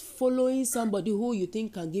just following somebody who you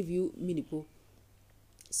think can give you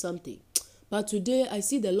something. But today, I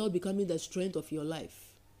see the Lord becoming the strength of your life.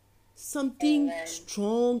 Something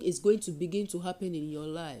strong is going to begin to happen in your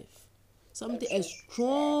life. A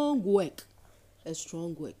strong work. A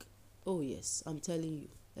strong work. Oh yes, I'm telling you.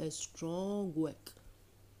 A strong work.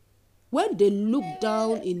 When they look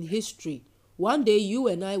down in history, one day you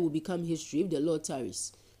and I will become history if the Lord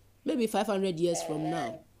tarries. Maybe 500 years from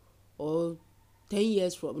now, or 10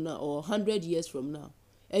 years from now, or 100 years from now.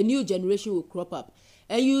 A new generation will crop up.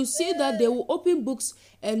 And you see that they will open books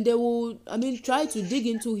and they will, try to dig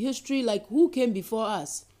into history like who came before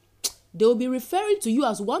us. They will be referring to you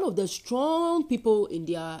as one of the strong people in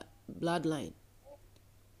their bloodline.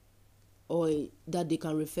 Or that they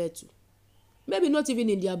can refer to. Maybe not even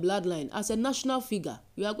in their bloodline. As a national figure.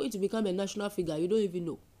 You are going to become a national figure. You don't even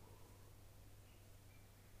know.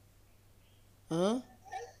 Huh?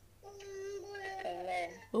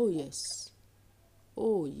 Oh yes.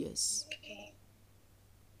 Oh yes.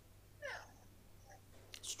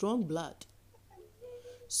 Strong blood.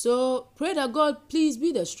 So pray that God, please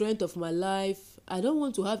be the strength of my life. I don't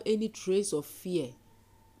want to have any trace of fear.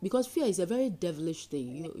 Because fear is a very devilish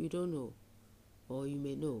thing. You don't know. Or you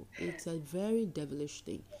may know. It's a very devilish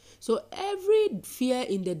thing. So every fear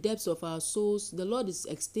in the depths of our souls, the Lord is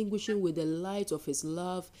extinguishing with the light of his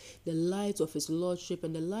love, the light of his lordship,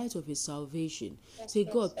 and the light of his salvation. Say,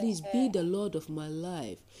 God, please be the Lord of my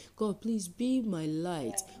life. God, please be my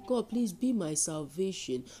light. God, please be my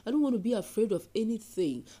salvation. I don't want to be afraid of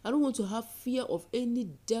anything. I don't want to have fear of any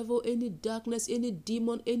devil, any darkness, any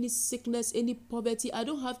demon, any sickness, any poverty. I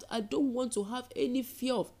don't want to have any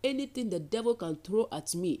fear of anything the devil can throw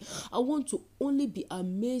at me. I want to only be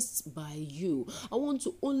amazed by you. I want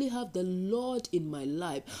to only have the Lord in my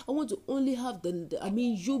life. I want to only have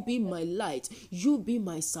you be my light. You be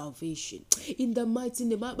my salvation. In the mighty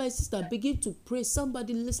name, my sister, begin to pray.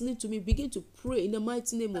 Somebody listening to me, begin to pray in the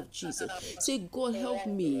mighty name of Jesus. Say, God, help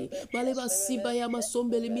me. Baleba sibayama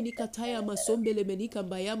sombele minikataya masombele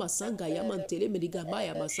menikambaya sanga yamantele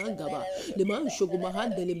menigambaya masangaba. Le man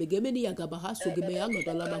shogumahandele megemeni yagabaha sogemeyanga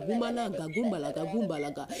dalama gumala gagumba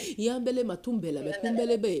laga yambele matumbele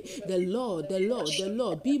bekumbele be. The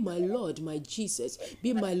Lord, be my Lord, my Jesus,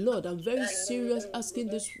 be my Lord. I'm very serious asking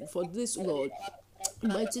this for this, Lord.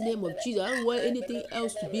 Mighty name of Jesus. I don't want anything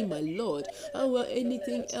else to be my Lord. I don't want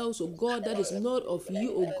anything else, oh God, that is not of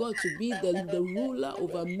you, oh God, to be the ruler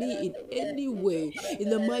over me in any way. In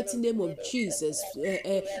the mighty name of Jesus.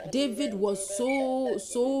 David was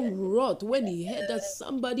so wroth when he heard that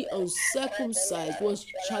somebody uncircumcised was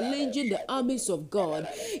challenging the armies of God.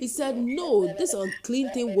 He said, no, this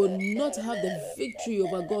unclean thing will not have the victory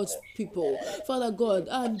over God's people. Father God,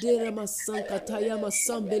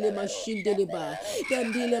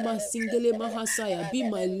 be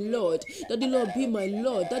my Lord. Daddy Lord, be my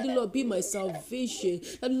Lord. Daddy Lord, be my salvation.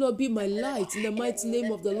 Daddy Lord, be my light in the mighty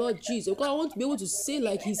name of the Lord Jesus. God, I want to be able to say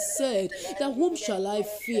like he said, that whom shall I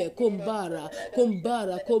fear? Kombara,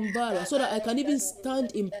 so that I can even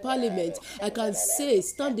stand in parliament. I can say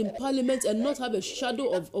stand in parliament and not have a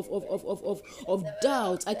shadow of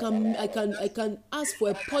doubt. I can ask for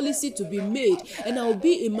a policy to be made, and I will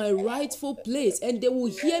be in my rightful place, and they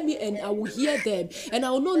will hear me and I will hear them, and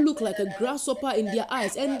I will not look like a grasshopper in their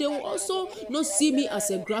eyes, and they will also not see me as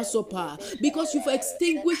a grasshopper, because you've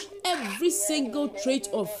extinguished every single trait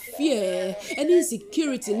of fear and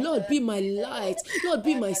insecurity. Lord, be my light. Lord,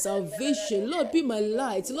 be my salvation. Lord, be my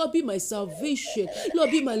light. Lord, be my salvation.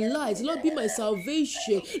 Lord, be my light. Lord, be my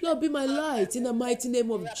salvation. Lord, be my light in the mighty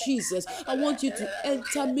name of Jesus. I want you to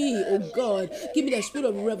enter me, oh God. Give me the spirit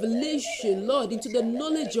of revelation, Lord, into the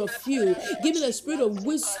knowledge of you. Give me the spirit of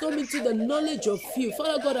wisdom into the knowledge of you.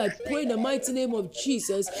 Father God, I pray in the mighty name of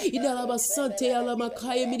Jesus.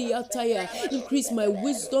 Increase my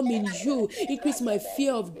wisdom in you. Increase my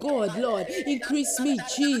fear of God, Lord. Increase me,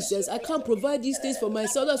 Jesus. I can't provide these things for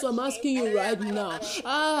myself. That's why I'm asking you right now.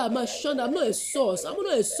 Mashanda, I'm not a source. I'm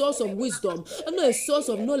not a source of wisdom. I'm not a source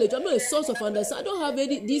of knowledge. I'm not a source of understanding. I don't have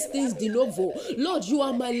these things de novo. Lord, you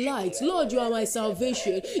are my light. Lord, you are my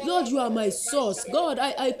salvation. Lord, you are my source. God,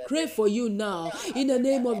 I crave for you now. In the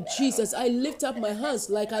name of Jesus, I lift up my hands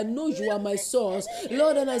like I know you are my source,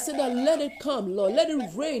 Lord, and I say that let it come, Lord, let it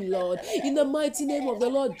rain, Lord, in the mighty name of the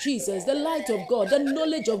Lord Jesus, the light of God, the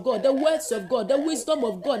knowledge of God, the words of God, the wisdom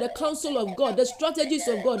of God, the counsel of God, the strategies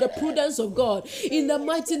of God, the prudence of God, in the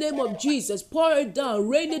mighty name of Jesus, pour it down,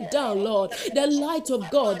 rain it down, Lord, the light of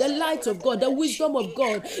God, the light of God, the wisdom of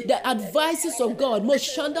God, the advices of God,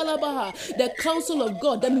 Moshandalabaha, the counsel of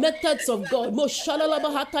God, the methods of God,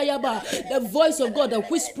 Moshandalabaha Tayaba, the voice of God, the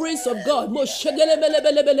whisperings of God,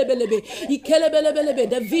 Moshegelebelebelebelebe, Ikelebelebelebe,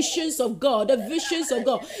 the visions of God, the visions of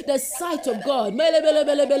God, the sight of God,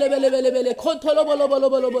 Melebelebelebelebelebele,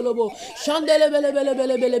 Kontolobolobolobolobo,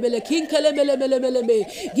 Shandelebelebelebelebele,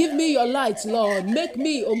 Kinkelebelebelebelebe. Give me your light, Lord. Make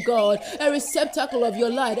me, oh God, a receptacle of your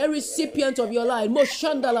light, a recipient of your light.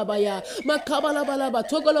 Moshandalabaya, Makabalabalaba,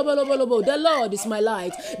 Togolobolobo. The Lord is my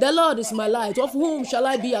light. The Lord is my light. Of whom shall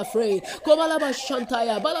I be afraid? Kobalaba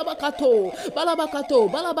Shantaya, Balabakato,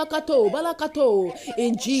 Balabakato, Balabakato, Balakato.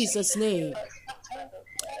 In Jesus' name.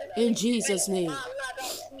 In Jesus' name.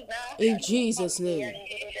 In Jesus' name.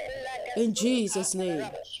 In Jesus' name.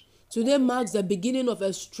 Today marks the beginning of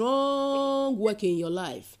a strong work in your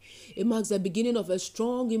life. It marks the beginning of a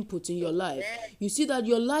strong input in your life. You see that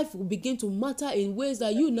your life will begin to matter in ways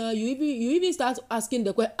that you even start asking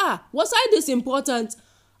the question, was I this important?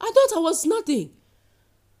 I thought I was nothing.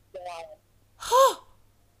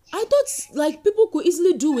 I thought like people could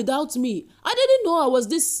easily do without me. I didn't know I was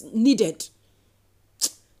this needed.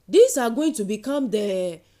 These are going to become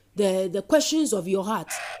the questions of your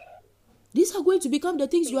heart. These are going to become the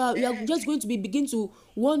things you are just going to begin to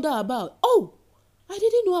wonder about. Oh, I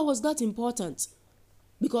didn't know I was that important.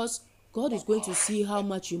 Because God is going to see how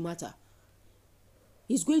much you matter.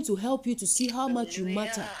 He's going to help you to see how much you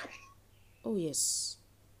matter. Oh yes.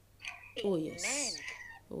 Oh yes.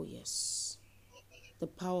 Oh yes. The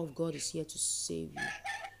power of God is here to save you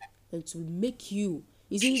and to make you.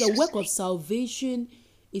 You see, the work of salvation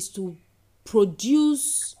is to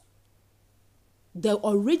produce the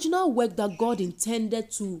original work that God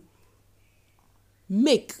intended to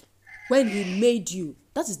make when He made you.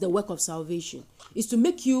 That is the work of salvation. Is to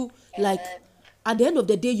make you, like, at the end of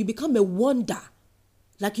the day, you become a wonder.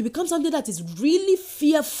 Like, you become something that is really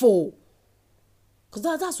fearful.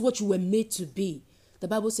 Because that's what you were made to be. The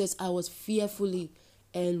Bible says, I was fearfully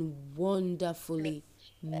and wonderfully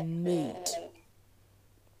made.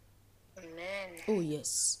 Amen. Oh,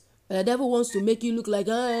 yes. But the devil wants to make you look like,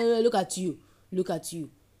 look at you. Look at you.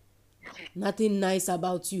 Nothing nice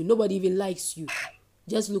about you. Nobody even likes you.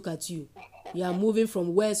 Just look at you. You are moving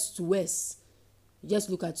from west to west. Just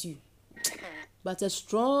look at you. But a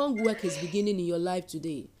strong work is beginning in your life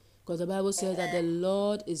today. Because the Bible says that the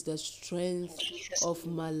Lord is the strength of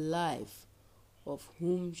my life. Of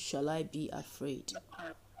whom shall I be afraid?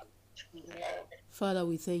 Father,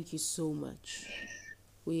 we thank you so much.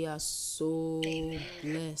 We are so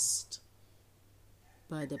blessed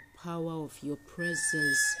by the power of your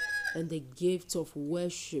presence and the gift of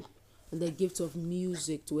worship and the gift of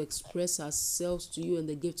music to express ourselves to you, and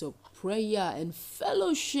the gift of prayer and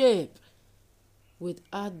fellowship with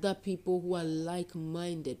other people who are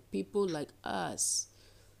like-minded, people like us.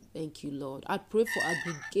 Thank you, Lord. I pray for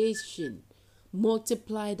aggregation,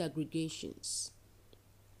 multiplied aggregations.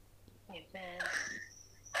 Amen.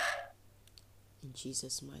 In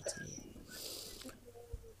Jesus' mighty name.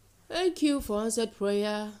 Thank you for answered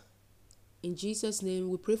prayer. In Jesus' name,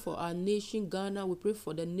 we pray for our nation, Ghana. We pray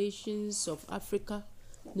for the nations of Africa,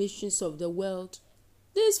 nations of the world.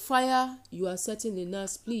 This fire you are setting in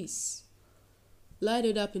us, please light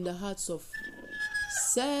it up in the hearts of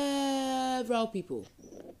several people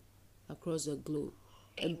across the globe.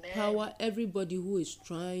 Amen. Empower everybody who is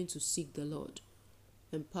trying to seek the Lord.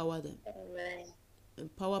 Empower them. Amen.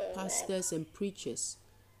 Empower pastors and preachers.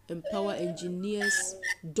 Empower engineers,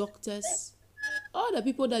 doctors, all the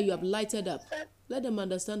people that you have lighted up. Let them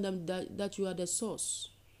understand that you are the source.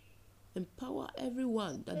 Empower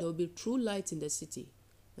everyone that there will be true light in the city,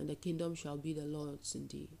 and the kingdom shall be the Lord's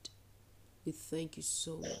indeed. We thank you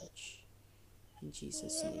so much. In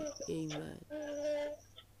Jesus' name, amen.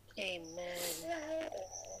 Amen.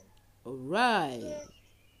 All right.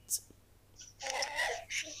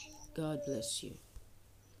 God bless you.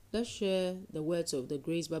 Let's share the words of the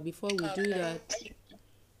grace. But before we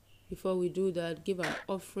do that, give an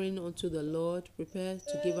offering unto the Lord. Prepare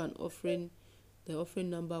to give an offering. The offering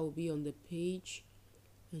number will be on the page.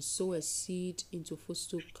 And sow a seed into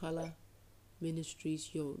Footstool Color Ministries.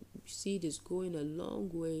 Your seed is going a long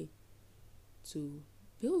way to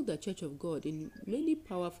build the church of God in many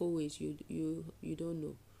powerful ways you don't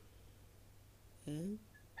know.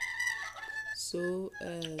 So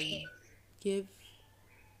give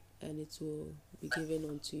and it will be given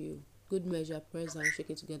unto you. Good measure, press down, shake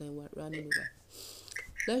it together, and running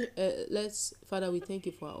over. Let's, Father, we thank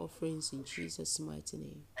you for our offerings in Jesus' mighty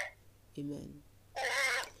name. Amen.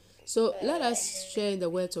 So let us share in the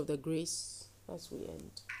words of the grace as we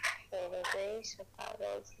end. May the grace of our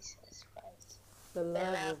Lord Jesus Christ, The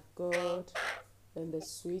love of God and the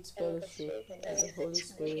sweet fellowship of the Holy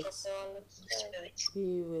Spirit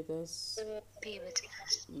be with us be with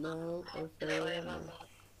us now and and forevermore. forevermore.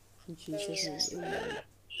 In Jesus' name, amen.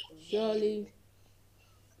 Surely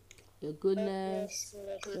your goodness,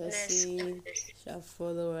 mercy shall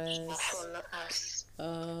follow us Follow us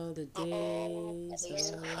all the all days the days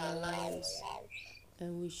of of our our lives, lives,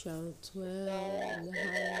 and we shall dwell in the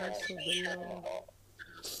house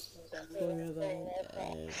of the Lord forever and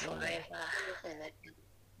ever. forever and ever.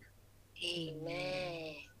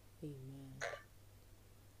 Amen. Amen.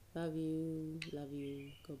 Love you. Love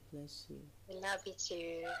you. God bless you. We love you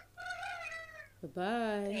too. Bye-bye.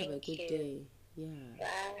 Have a Thank good you. day. Yeah.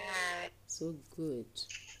 Bye. So good.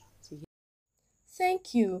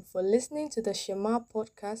 Thank you for listening to the Shema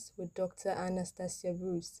podcast with Dr. Anastasia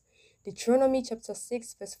Bruce. Deuteronomy chapter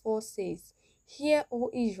 6 verse 4 says, "Hear, O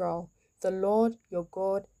Israel, the Lord your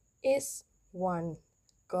God is one."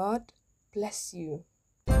 God bless you.